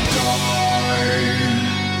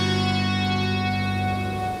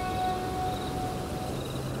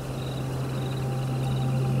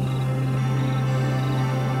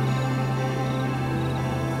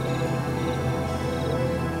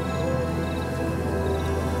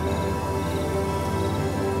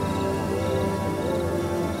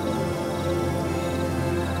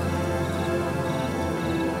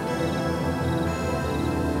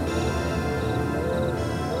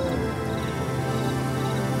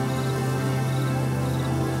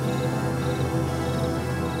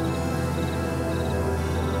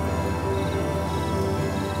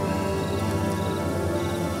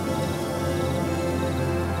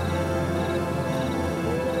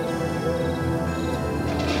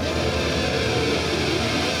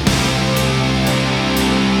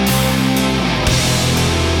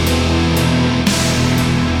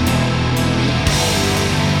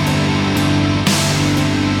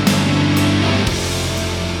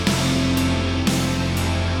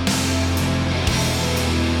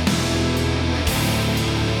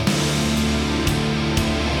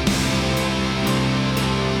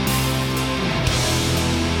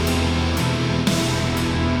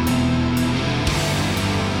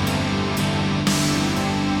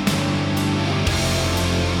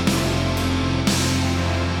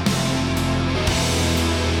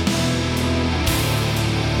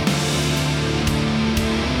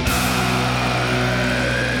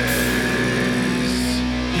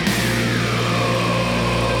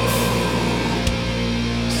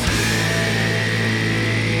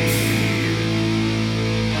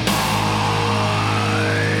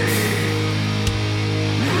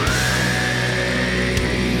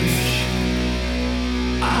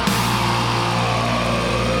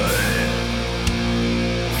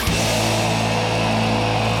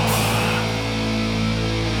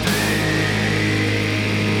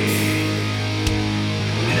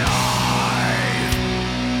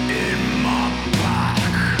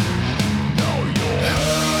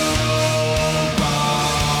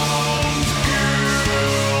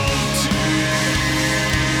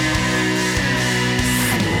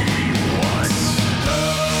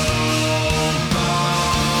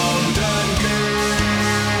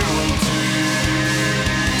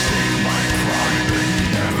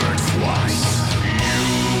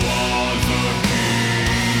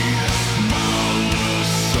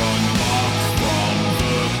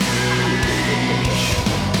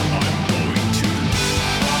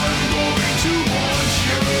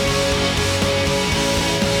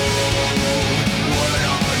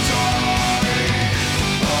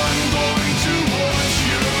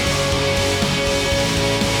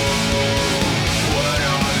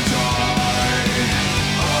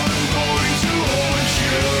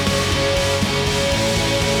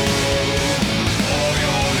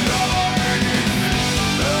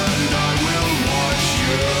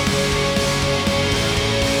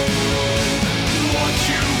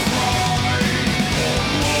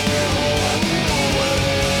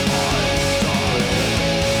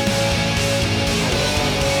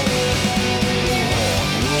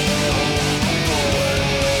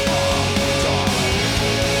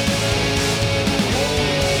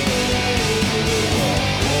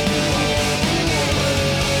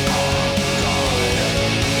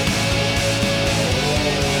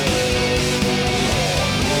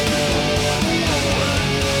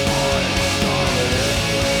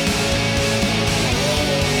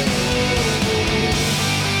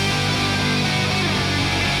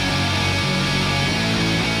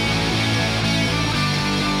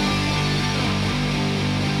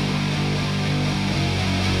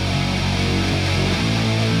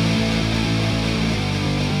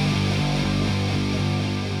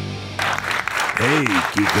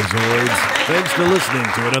Freakazoids. Thanks for listening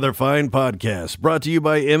to another fine podcast brought to you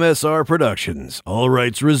by MSR Productions. All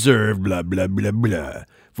rights reserved, blah, blah, blah, blah.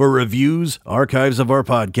 For reviews, archives of our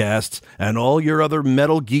podcasts, and all your other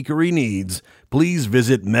metal geekery needs, please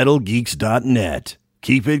visit metalgeeks.net.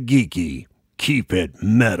 Keep it geeky. Keep it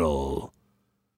metal.